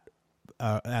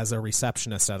as a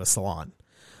receptionist at a salon.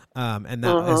 And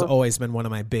that has always been one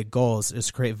of my big goals, is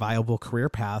to create viable career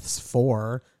paths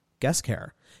for guest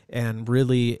care. And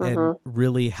really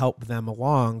help them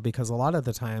along, because a lot of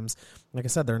the times, like I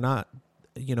said, they're not,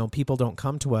 people don't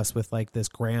come to us with like this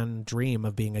grand dream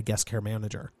of being a guest care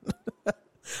manager.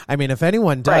 I mean, if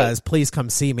anyone does, please come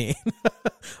see me.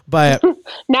 But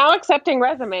now accepting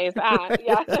resumes.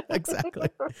 Yeah, exactly.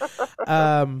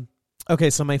 Okay.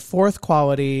 So my fourth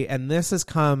quality, and this has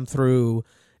come through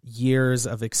years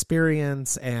of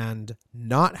experience and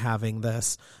not having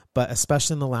this, but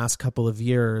especially in the last couple of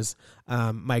years,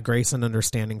 my grace and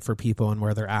understanding for people and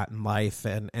where they're at in life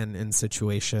and in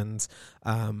situations.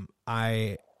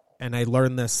 I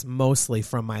learned this mostly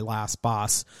from my last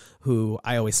boss, who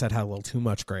I always said had a little too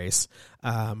much grace.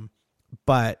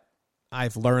 But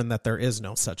I've learned that there is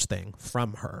no such thing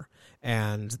from her.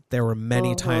 And there were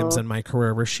many times in my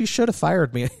career where she should have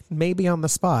fired me, maybe on the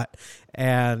spot.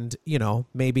 And,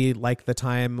 maybe like the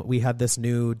time we had this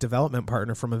new development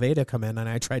partner from Aveda come in and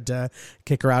I tried to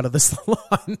kick her out of the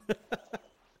salon.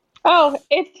 Oh,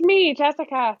 it's me,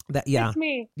 Jessica. It's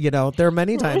me. There are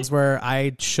many times where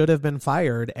I should have been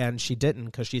fired and she didn't,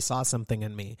 because she saw something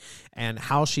in me. And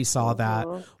how she saw that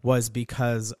was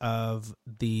because of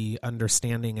the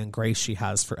understanding and grace she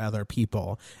has for other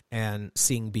people and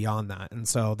seeing beyond that. And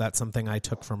so that's something I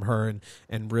took from her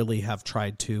and really have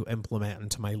tried to implement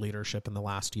into my leadership in the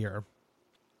last year.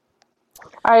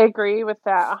 I agree with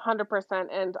that 100%.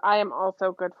 And I am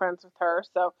also good friends with her.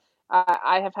 So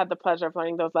I have had the pleasure of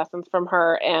learning those lessons from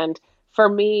her. And for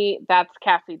me, that's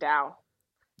Cassie Dow.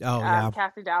 Oh, yeah.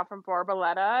 Cassie Dow from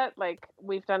Borboleta. Like,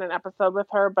 we've done an episode with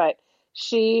her, but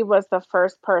she was the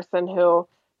first person who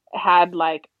had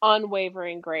like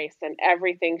unwavering grace in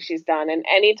everything she's done. And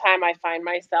anytime I find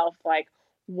myself like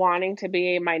wanting to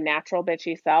be my natural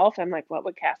bitchy self, I'm like, what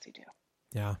would Cassie do?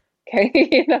 Yeah.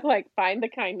 Okay, like, find the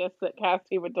kindness that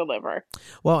Cassie would deliver.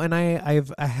 Well, and I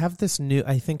have this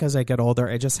I think as I get older,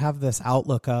 I just have this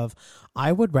outlook of,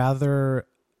 I would rather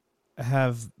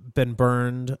have been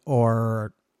burned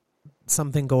or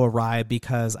something go awry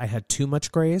because I had too much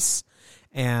grace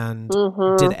and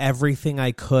did everything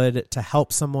I could to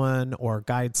help someone or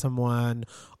guide someone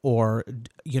or,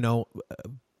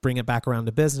 bring it back around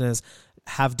to business,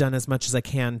 have done as much as I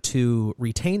can to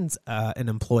retain an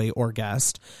employee or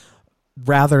guest,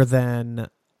 rather than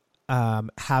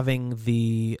having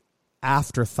the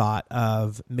afterthought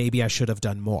of maybe I should have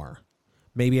done more.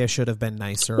 Maybe I should have been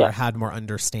nicer or had more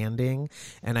understanding.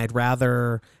 And I'd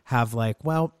rather have like,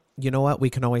 well, you know what? We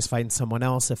can always find someone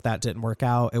else if that didn't work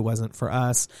out. It wasn't for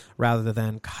us, rather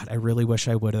than, God, I really wish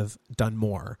I would have done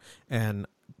more. And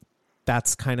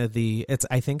that's kind of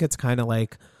I think it's kind of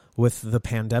like with the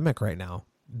pandemic right now.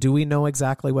 Do we know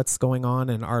exactly what's going on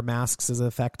and are masks as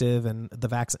effective and the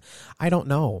vaccine? I don't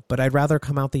know, but I'd rather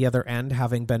come out the other end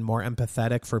having been more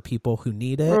empathetic for people who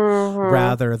need it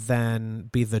rather than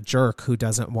be the jerk who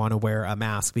doesn't want to wear a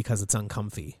mask because it's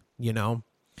uncomfy, you know?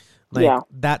 Like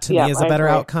that to me is a better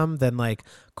outcome than like,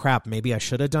 crap, maybe I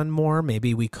should have done more.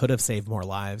 Maybe we could have saved more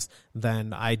lives.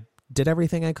 Then I did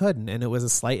everything I could, and it was a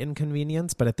slight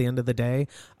inconvenience, but at the end of the day,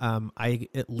 I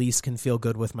at least can feel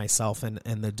good with myself and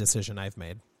the decision I've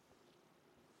made.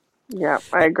 Yeah,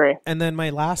 I agree. And then my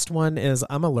last one is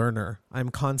I'm a learner. I'm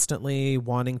constantly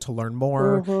wanting to learn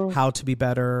more, how to be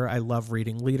better. I love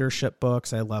reading leadership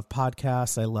books. I love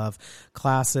podcasts. I love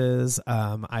classes.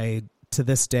 To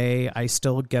this day, I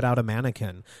still get out a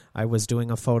mannequin. I was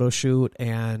doing a photo shoot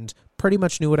and pretty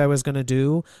much knew what I was going to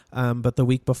do, but the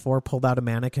week before pulled out a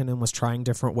mannequin and was trying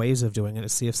different ways of doing it to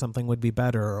see if something would be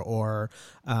better, or,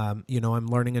 I'm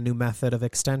learning a new method of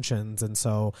extensions. And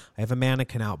so I have a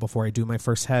mannequin out before I do my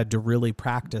first head to really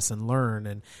practice and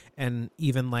learn. And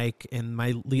even like in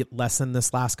my lesson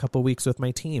this last couple of weeks with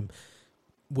my team,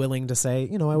 willing to say,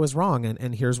 I was wrong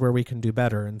and here's where we can do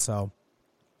better. And so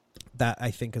that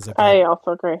I think is I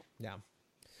also agree. Yeah.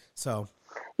 So.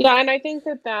 Yeah, and I think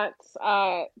that's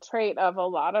a trait of a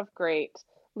lot of great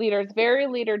leaders. Very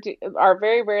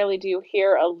rarely do you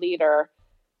hear a leader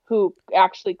who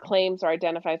actually claims or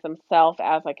identifies themselves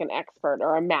as like an expert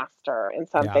or a master in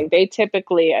something. They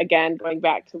typically, again, going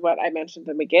back to what I mentioned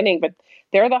in the beginning, but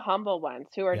they're the humble ones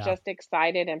who are just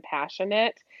excited and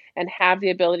passionate and have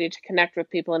the ability to connect with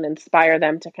people and inspire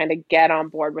them to kind of get on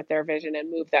board with their vision and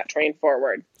move that train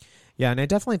forward. Yeah, and I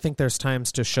definitely think there's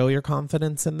times to show your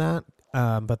confidence in that.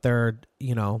 But there,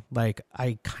 like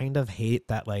I kind of hate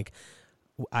that, like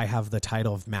I have the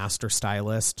title of master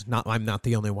stylist. I'm not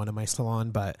the only one in my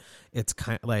salon, but it's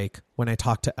kind of like when I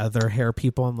talk to other hair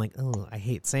people, I'm like, oh, I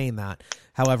hate saying that.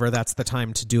 However, that's the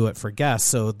time to do it for guests.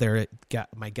 So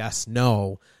my guests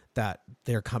know that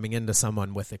they're coming into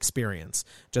someone with experience,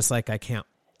 just like I can't,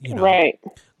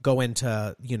 go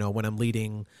into, when I'm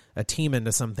leading a team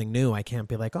into something new, I can't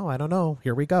be like, oh, I don't know.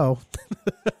 Here we go.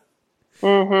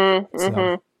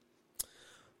 So,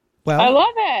 well, I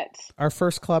love it. Our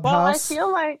first Clubhouse. Well, I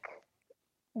feel like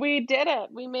we did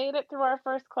it. We made it through our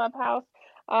first Clubhouse.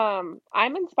 I'm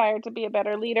inspired to be a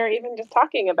better leader, even just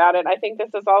talking about it. I think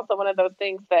this is also one of those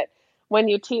things that when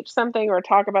you teach something or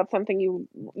talk about something, you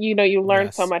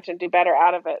learn so much and do better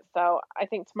out of it. So I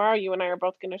think tomorrow you and I are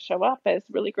both going to show up as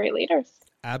really great leaders.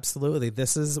 Absolutely.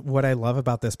 This is what I love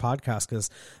about this podcast, because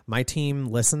my team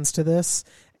listens to this.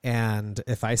 And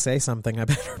if I say something, I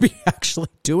better be actually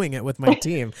doing it with my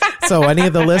team. So any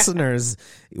of the listeners,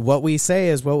 what we say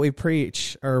is what we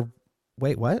preach. Or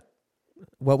wait, what?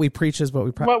 What we preach is what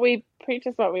we practice. What we preach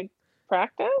is what we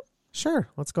practice? Sure.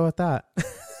 Let's go with that.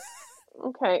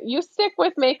 Okay. You stick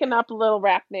with making up little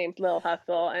rap names, Lil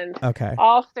Hustle, and okay.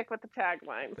 I'll stick with the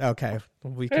tagline. Okay.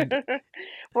 We can.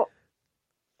 Well,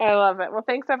 I love it. Well,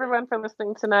 thanks everyone for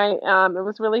listening tonight. It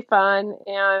was really fun,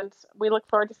 and we look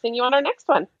forward to seeing you on our next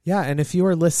one. Yeah, and if you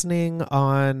are listening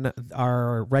on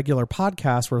our regular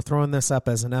podcast, we're throwing this up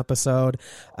as an episode.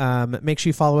 Make sure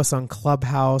you follow us on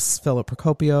Clubhouse, Philip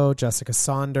Procopio, Jessica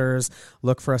Saunders.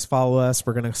 Look for us, follow us.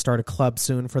 We're going to start a club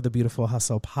soon for the Beautiful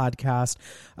Hustle podcast.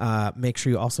 Make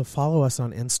sure you also follow us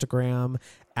on Instagram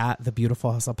at the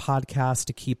Beautiful Hustle podcast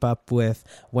to keep up with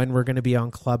when we're going to be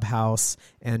on Clubhouse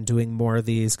and doing more of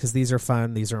these, because these are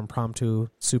fun. These are impromptu,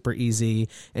 super easy.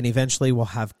 And eventually we'll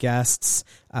have guests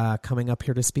coming up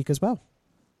here to speak as well.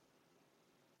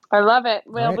 I love it.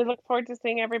 Well, we look forward to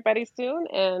seeing everybody soon,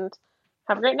 and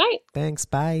have a great night. Thanks.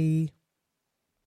 Bye.